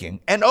of thinking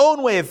and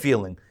own way of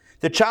feeling.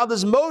 The child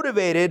is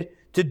motivated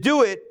to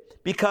do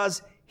it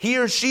because he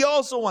or she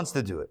also wants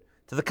to do it.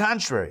 To the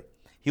contrary,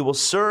 he will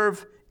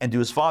serve and do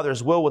his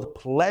father's will with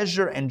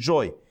pleasure and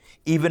joy,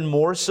 even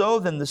more so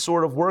than the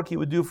sort of work he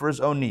would do for his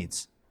own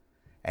needs.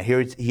 And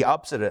here he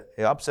ups it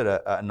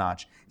a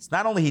notch. It's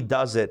not only he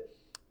does it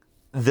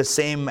the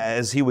same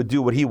as he would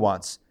do what he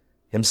wants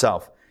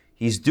himself.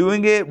 He's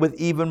doing it with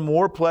even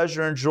more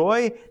pleasure and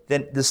joy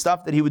than the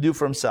stuff that he would do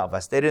for himself. I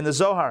stated in the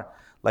Zohar,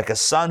 like a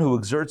son who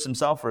exerts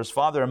himself for his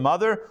father and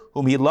mother,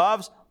 whom he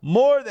loves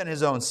more than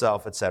his own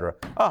self, etc.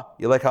 Oh,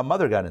 you like how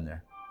mother got in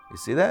there? You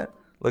see that?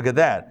 Look at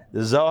that.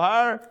 The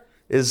Zohar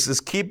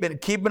is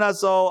keeping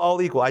us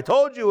all equal. I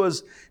told you it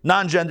was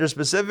non-gender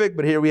specific,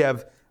 but here we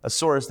have a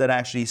source that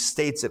actually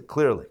states it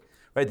clearly.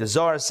 Right? The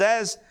Zohar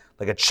says,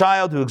 like a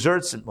child who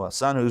exerts, well, a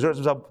son who exerts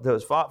himself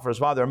for his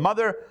father and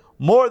mother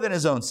more than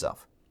his own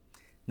self.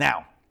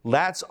 Now,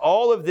 that's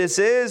all of this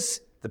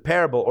is the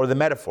parable or the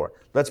metaphor.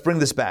 Let's bring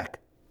this back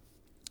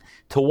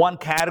to one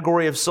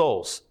category of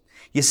souls.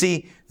 You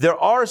see, there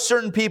are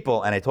certain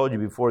people, and I told you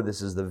before,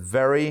 this is the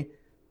very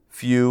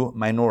few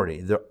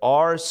minority. There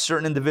are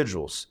certain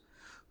individuals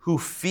who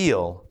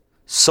feel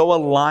so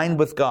aligned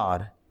with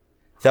God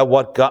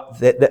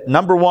that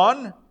number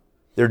one,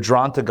 they're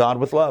drawn to God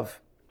with love.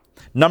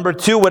 Number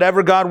two,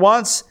 whatever God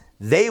wants,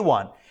 they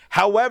want.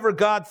 However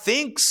God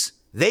thinks,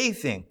 they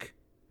think.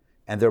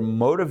 And they're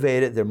more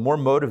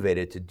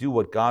motivated to do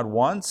what God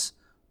wants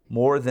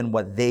more than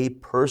what they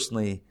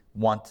personally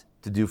want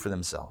to do for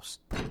themselves.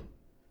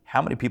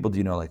 How many people do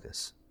you know like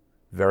this?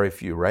 Very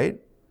few, right?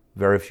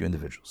 Very few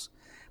individuals.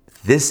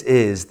 This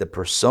is the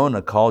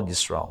persona called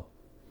Yisrael.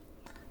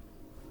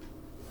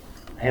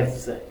 I have to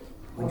say,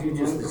 would you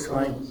just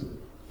explain?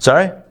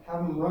 Sorry? Have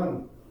them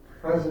run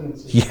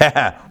presidency.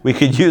 Yeah, we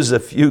could use a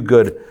few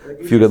good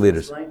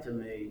leaders. Explain to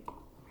me,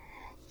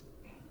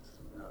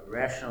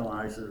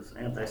 rationalizes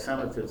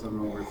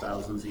anti-Semitism over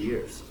thousands of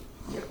years.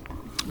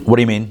 What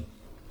do you mean?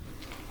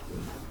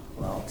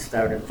 Well, it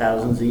started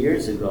thousands of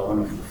years ago,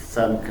 and the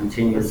son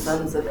continues The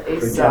sons of for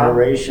Esau,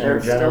 generation they're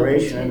and still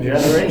generation and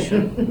continuing.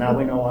 generation. Now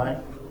we know why.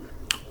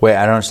 Wait,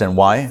 I don't understand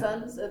why.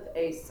 Sons of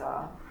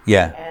Esau.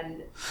 Yeah.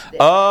 And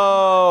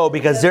Oh,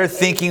 because they're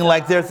thinking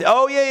like they're...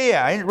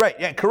 Right,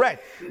 yeah,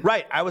 correct.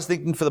 Right, I was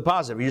thinking for the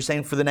positive. You're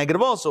saying for the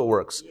negative also it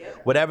works. Yeah.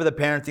 Whatever the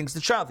parent thinks, the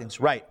child thinks.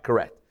 Right,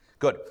 correct.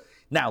 Good.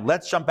 Now,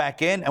 let's jump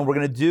back in, and we're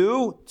going to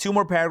do 2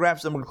 more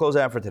paragraphs, and we're going to close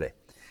it out for today.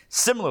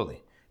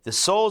 Similarly, the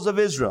souls of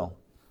Israel,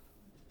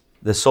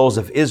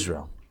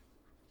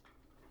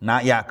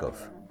 not Yaakov,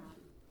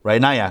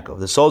 right? Not Yaakov.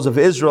 The souls of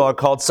Israel are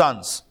called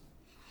sons.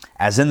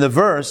 As in the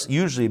verse,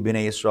 usually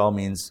Bnei Yisrael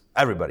means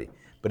everybody.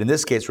 But in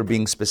this case, we're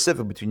being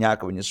specific between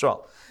Yaakov and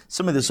Yisrael.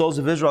 Some of the souls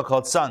of Israel are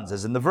called sons.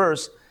 As in the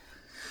verse,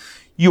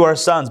 you are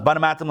sons.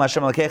 Banamatim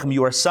l'Hashem Elokechem,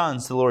 you are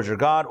sons to the Lord your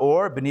God.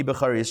 Or, B'ni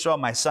Bechar Yisrael,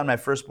 my son, my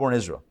firstborn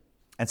Israel.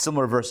 And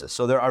similar verses.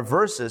 So there are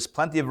verses,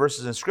 plenty of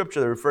verses in Scripture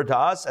that refer to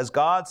us as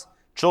God's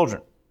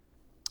children.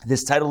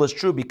 This title is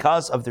true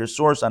because of their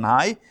source on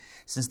high,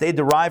 since they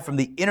derive from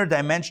the inner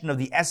dimension of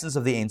the essence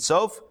of the Ein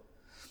Sof,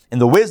 in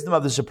the wisdom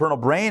of the supernal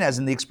brain, as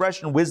in the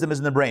expression, wisdom is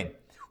in the brain.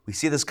 We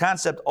see this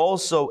concept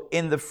also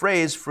in the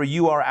phrase, for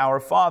you are our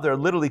father,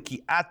 literally,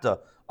 ki ata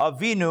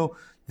avinu.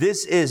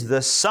 This is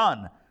the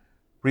son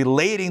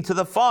relating to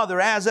the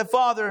father as a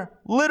father,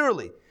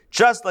 literally.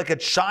 Just like a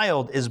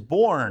child is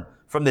born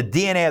from the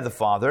DNA of the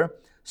father,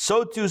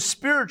 so too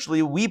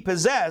spiritually we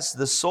possess,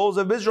 the souls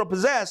of Israel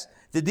possess,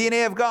 the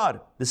DNA of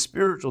God, the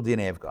spiritual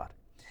DNA of God.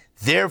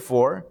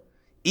 Therefore,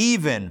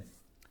 even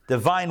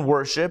divine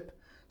worship,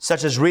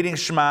 such as reading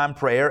Shema and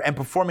prayer and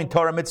performing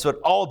Torah mitzvot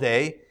all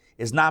day,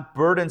 is not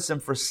burdensome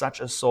for such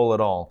a soul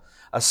at all.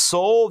 A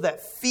soul that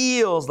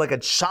feels like a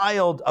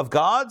child of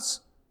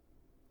God's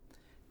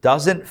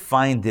doesn't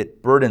find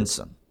it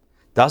burdensome,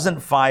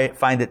 doesn't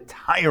find it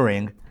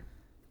tiring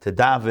to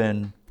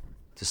daven,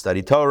 to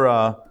study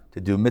Torah, to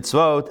do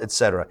mitzvot,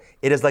 etc.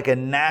 It is like a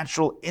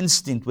natural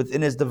instinct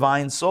within his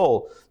divine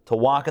soul to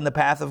walk in the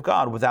path of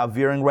God without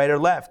veering right or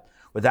left,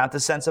 without the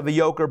sense of a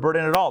yoke or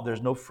burden at all.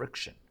 There's no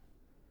friction.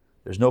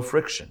 There's no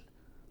friction.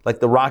 Like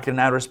the rocket in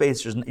outer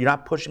space, you're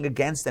not pushing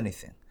against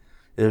anything.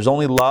 There's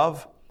only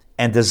love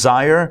and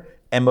desire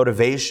and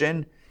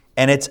motivation,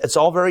 and it's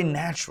all very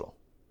natural.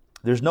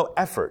 There's no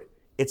effort.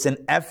 It's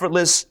an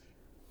effortless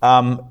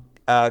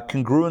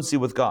congruency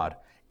with God.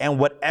 And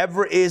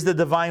whatever is the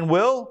divine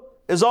will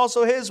is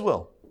also his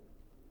will.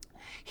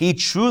 He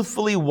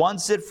truthfully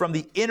wants it from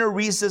the inner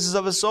recesses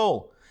of his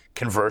soul.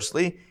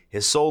 Conversely,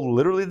 his soul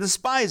literally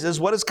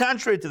despises what is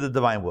contrary to the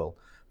divine will,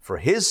 for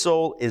his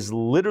soul is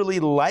literally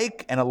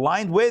like and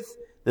aligned with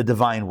the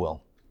divine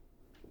will.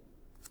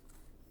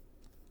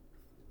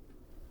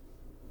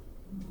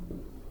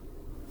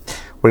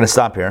 We're going to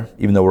stop here,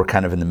 even though we're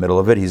kind of in the middle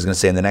of it. He's going to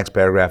say in the next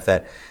paragraph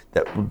that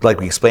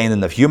like we explained in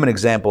the human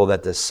example,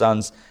 that the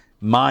son's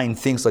mind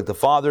thinks like the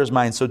father's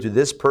mind, so too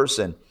this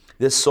person,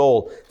 this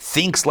soul,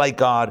 thinks like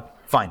God.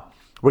 Fine.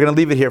 We're going to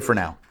leave it here for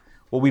now.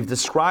 What we've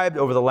described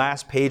over the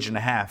last page and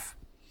a half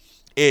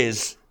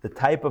is the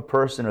type of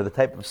person or the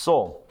type of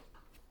soul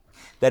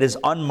that is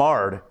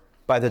unmarred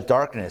by the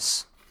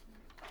darkness,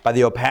 by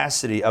the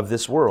opacity of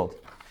this world,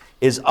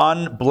 is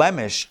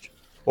unblemished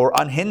or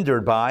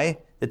unhindered by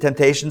the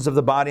temptations of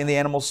the body and the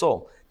animal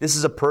soul. This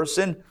is a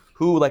person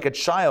who, like a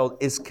child,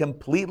 is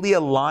completely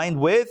aligned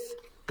with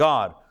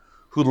God,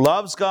 who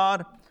loves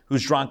God,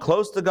 who's drawn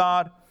close to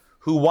God,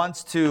 who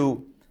wants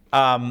to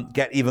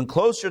get even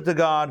closer to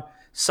God,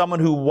 someone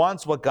who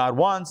wants what God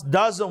wants,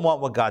 doesn't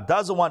want what God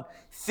doesn't want,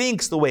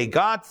 thinks the way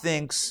God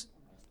thinks,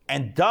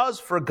 and does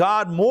for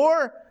God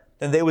more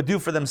than they would do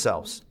for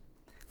themselves.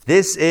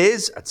 This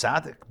is a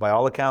tzaddik, by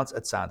all accounts, a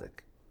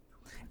tzaddik.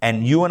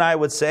 And you and I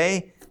would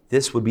say,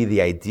 this would be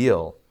the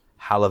ideal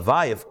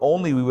halavai, if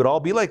only we would all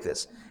be like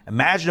this.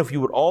 Imagine if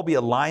you would all be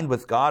aligned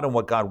with God and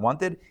what God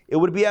wanted. It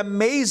would be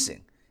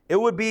amazing. It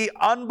would be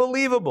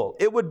unbelievable.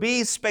 It would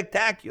be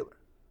spectacular.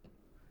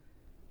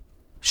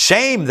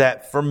 Shame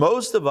that for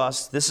most of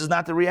us, this is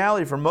not the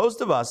reality. For most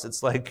of us,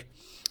 it's like,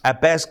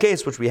 at best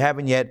case, which we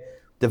haven't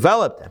yet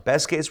developed, at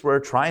best case, we're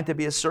trying to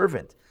be a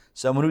servant.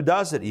 Someone who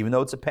does it, even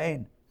though it's a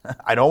pain.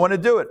 I don't want to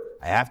do it.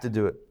 I have to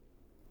do it.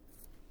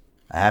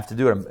 I have to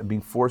do it. I'm being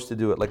forced to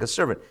do it, like a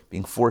servant,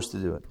 being forced to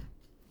do it.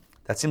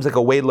 That seems like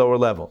a way lower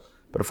level.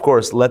 But of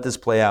course, let this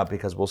play out,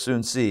 because we'll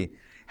soon see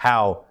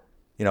how,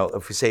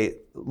 if we say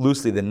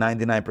loosely the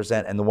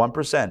 99% and the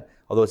 1%,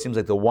 although it seems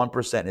like the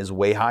 1% is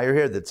way higher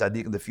here, the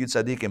tzaddikim, the few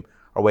tzaddikim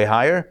are way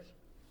higher,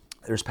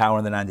 there's power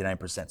in the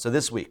 99%. So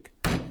this week,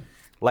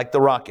 like the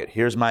rocket,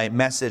 here's my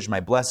message, my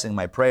blessing,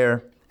 my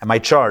prayer, and my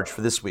charge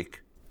for this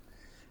week.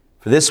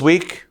 For this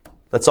week,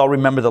 let's all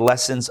remember the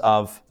lessons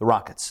of the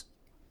rockets.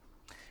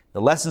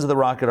 The lessons of the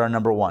rocket are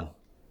number one.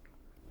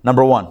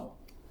 Number one,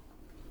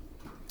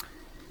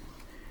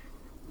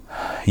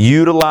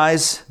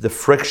 utilize the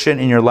friction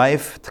in your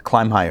life to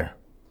climb higher.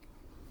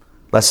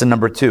 Lesson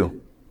number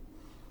two,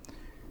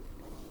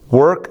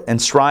 work and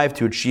strive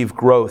to achieve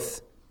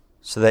growth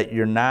so that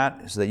you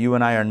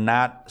and I are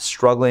not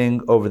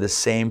struggling over the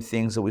same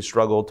things that we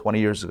struggled 20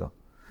 years ago.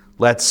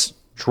 Let's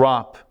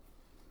drop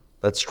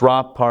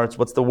parts.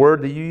 What's the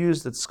word that you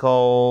used? It's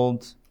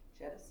called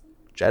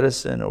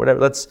jettison or whatever.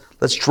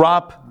 Let's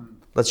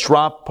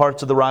drop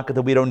parts of the rocket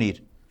that we don't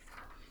need.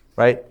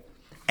 Right?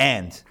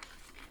 And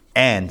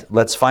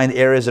let's find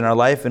areas in our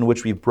life in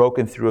which we've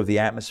broken through of the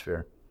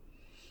atmosphere,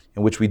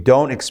 in which we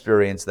don't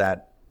experience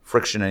that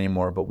friction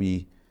anymore, but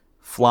we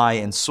fly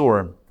and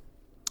soar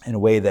in a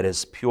way that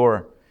is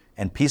pure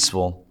and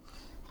peaceful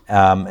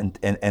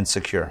and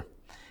secure.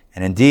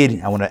 And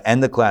indeed, I want to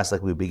end the class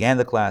like we began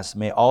the class.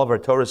 May all of our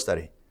Torah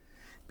study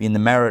be in the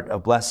merit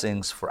of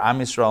blessings for Am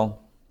Yisrael,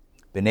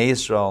 Bnei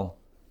Yisrael,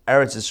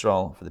 Eretz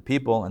Yisrael, for the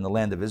people and the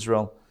land of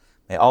Israel.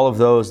 May all of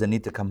those that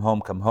need to come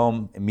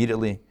home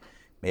immediately.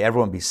 May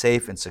everyone be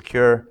safe and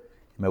secure.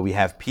 May we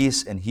have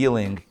peace and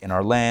healing in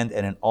our land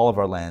and in all of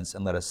our lands.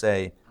 And let us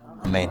say,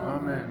 Amen.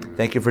 Amen.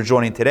 Thank you for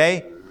joining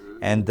today.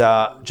 And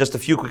just a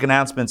few quick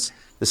announcements.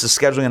 This is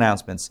scheduling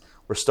announcements.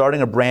 We're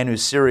starting a brand new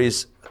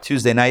series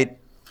Tuesday night.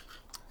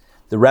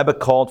 The Rebbe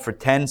called for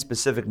 10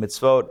 specific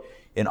mitzvot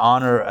in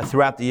honor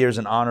throughout the years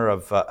in honor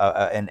of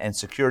and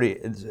security,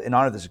 in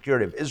honor of the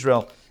security of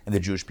Israel and the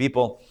Jewish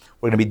people.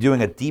 We're going to be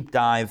doing a deep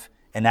dive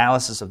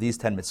analysis of these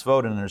 10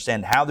 mitzvot and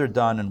understand how they're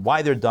done and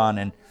why they're done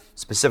and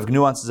specific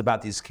nuances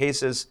about these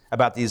cases,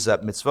 about these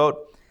mitzvot.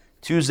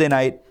 Tuesday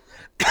night,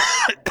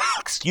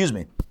 excuse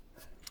me,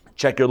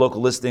 check your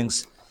local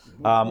listings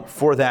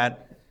for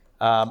that.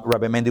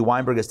 Rabbi Mandy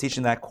Weinberg is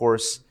teaching that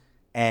course,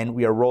 and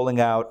we are rolling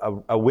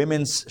out a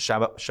women's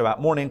Shabbat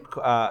morning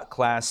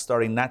class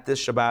starting not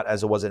this Shabbat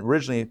as it was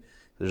originally.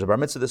 There's a bar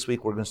mitzvah this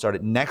week. We're going to start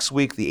it next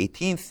week, the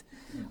 18th,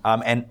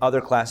 and other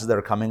classes that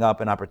are coming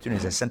up and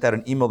opportunities. I sent out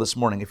an email this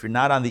morning. If you're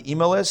not on the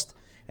email list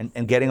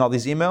and getting all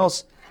these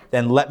emails,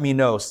 then let me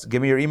know.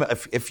 Give me your email.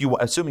 If you,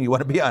 assuming you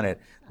want to be on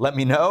it, let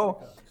me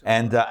know.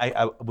 And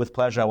I with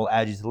pleasure, I will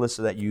add you to the list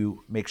so that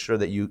you make sure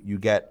that you're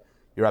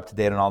up to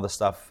date on all the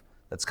stuff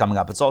that's coming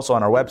up. It's also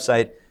on our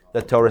website,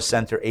 the Torah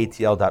Center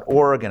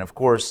ATL.org. And of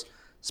course,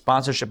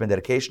 sponsorship and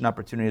dedication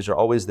opportunities are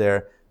always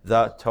there.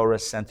 The Torah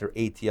Center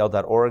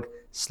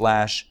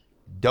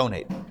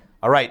ATL.org/donate.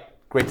 All right.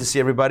 Great to see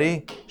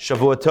everybody.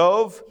 Shavua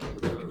Tov.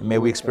 And may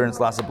we experience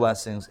lots of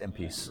blessings and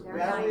peace.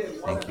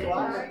 Thank you.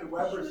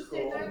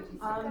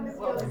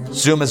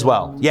 Zoom as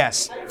well.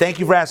 Yes. Thank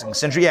you for asking.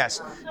 Sandra,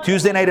 yes.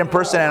 Tuesday night in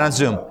person and on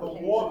Zoom.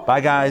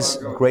 Bye, guys.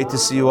 Great to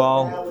see you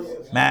all.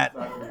 Matt,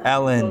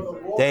 Ellen,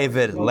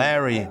 David,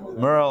 Larry,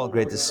 Merle.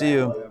 Great to see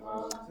you.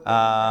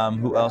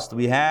 Who else do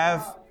we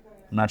have?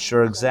 I'm not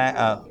sure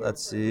exactly.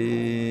 Let's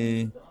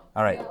see.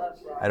 All right.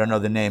 I don't know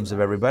the names of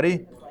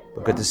everybody,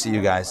 but good to see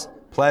you guys.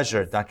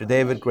 Pleasure. Dr.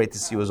 David, great to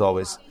see you as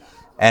always.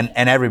 And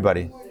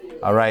everybody.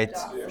 All right.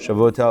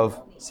 Shavua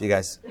Tov. See you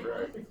guys.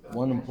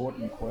 One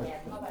important question.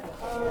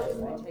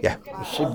 Yeah.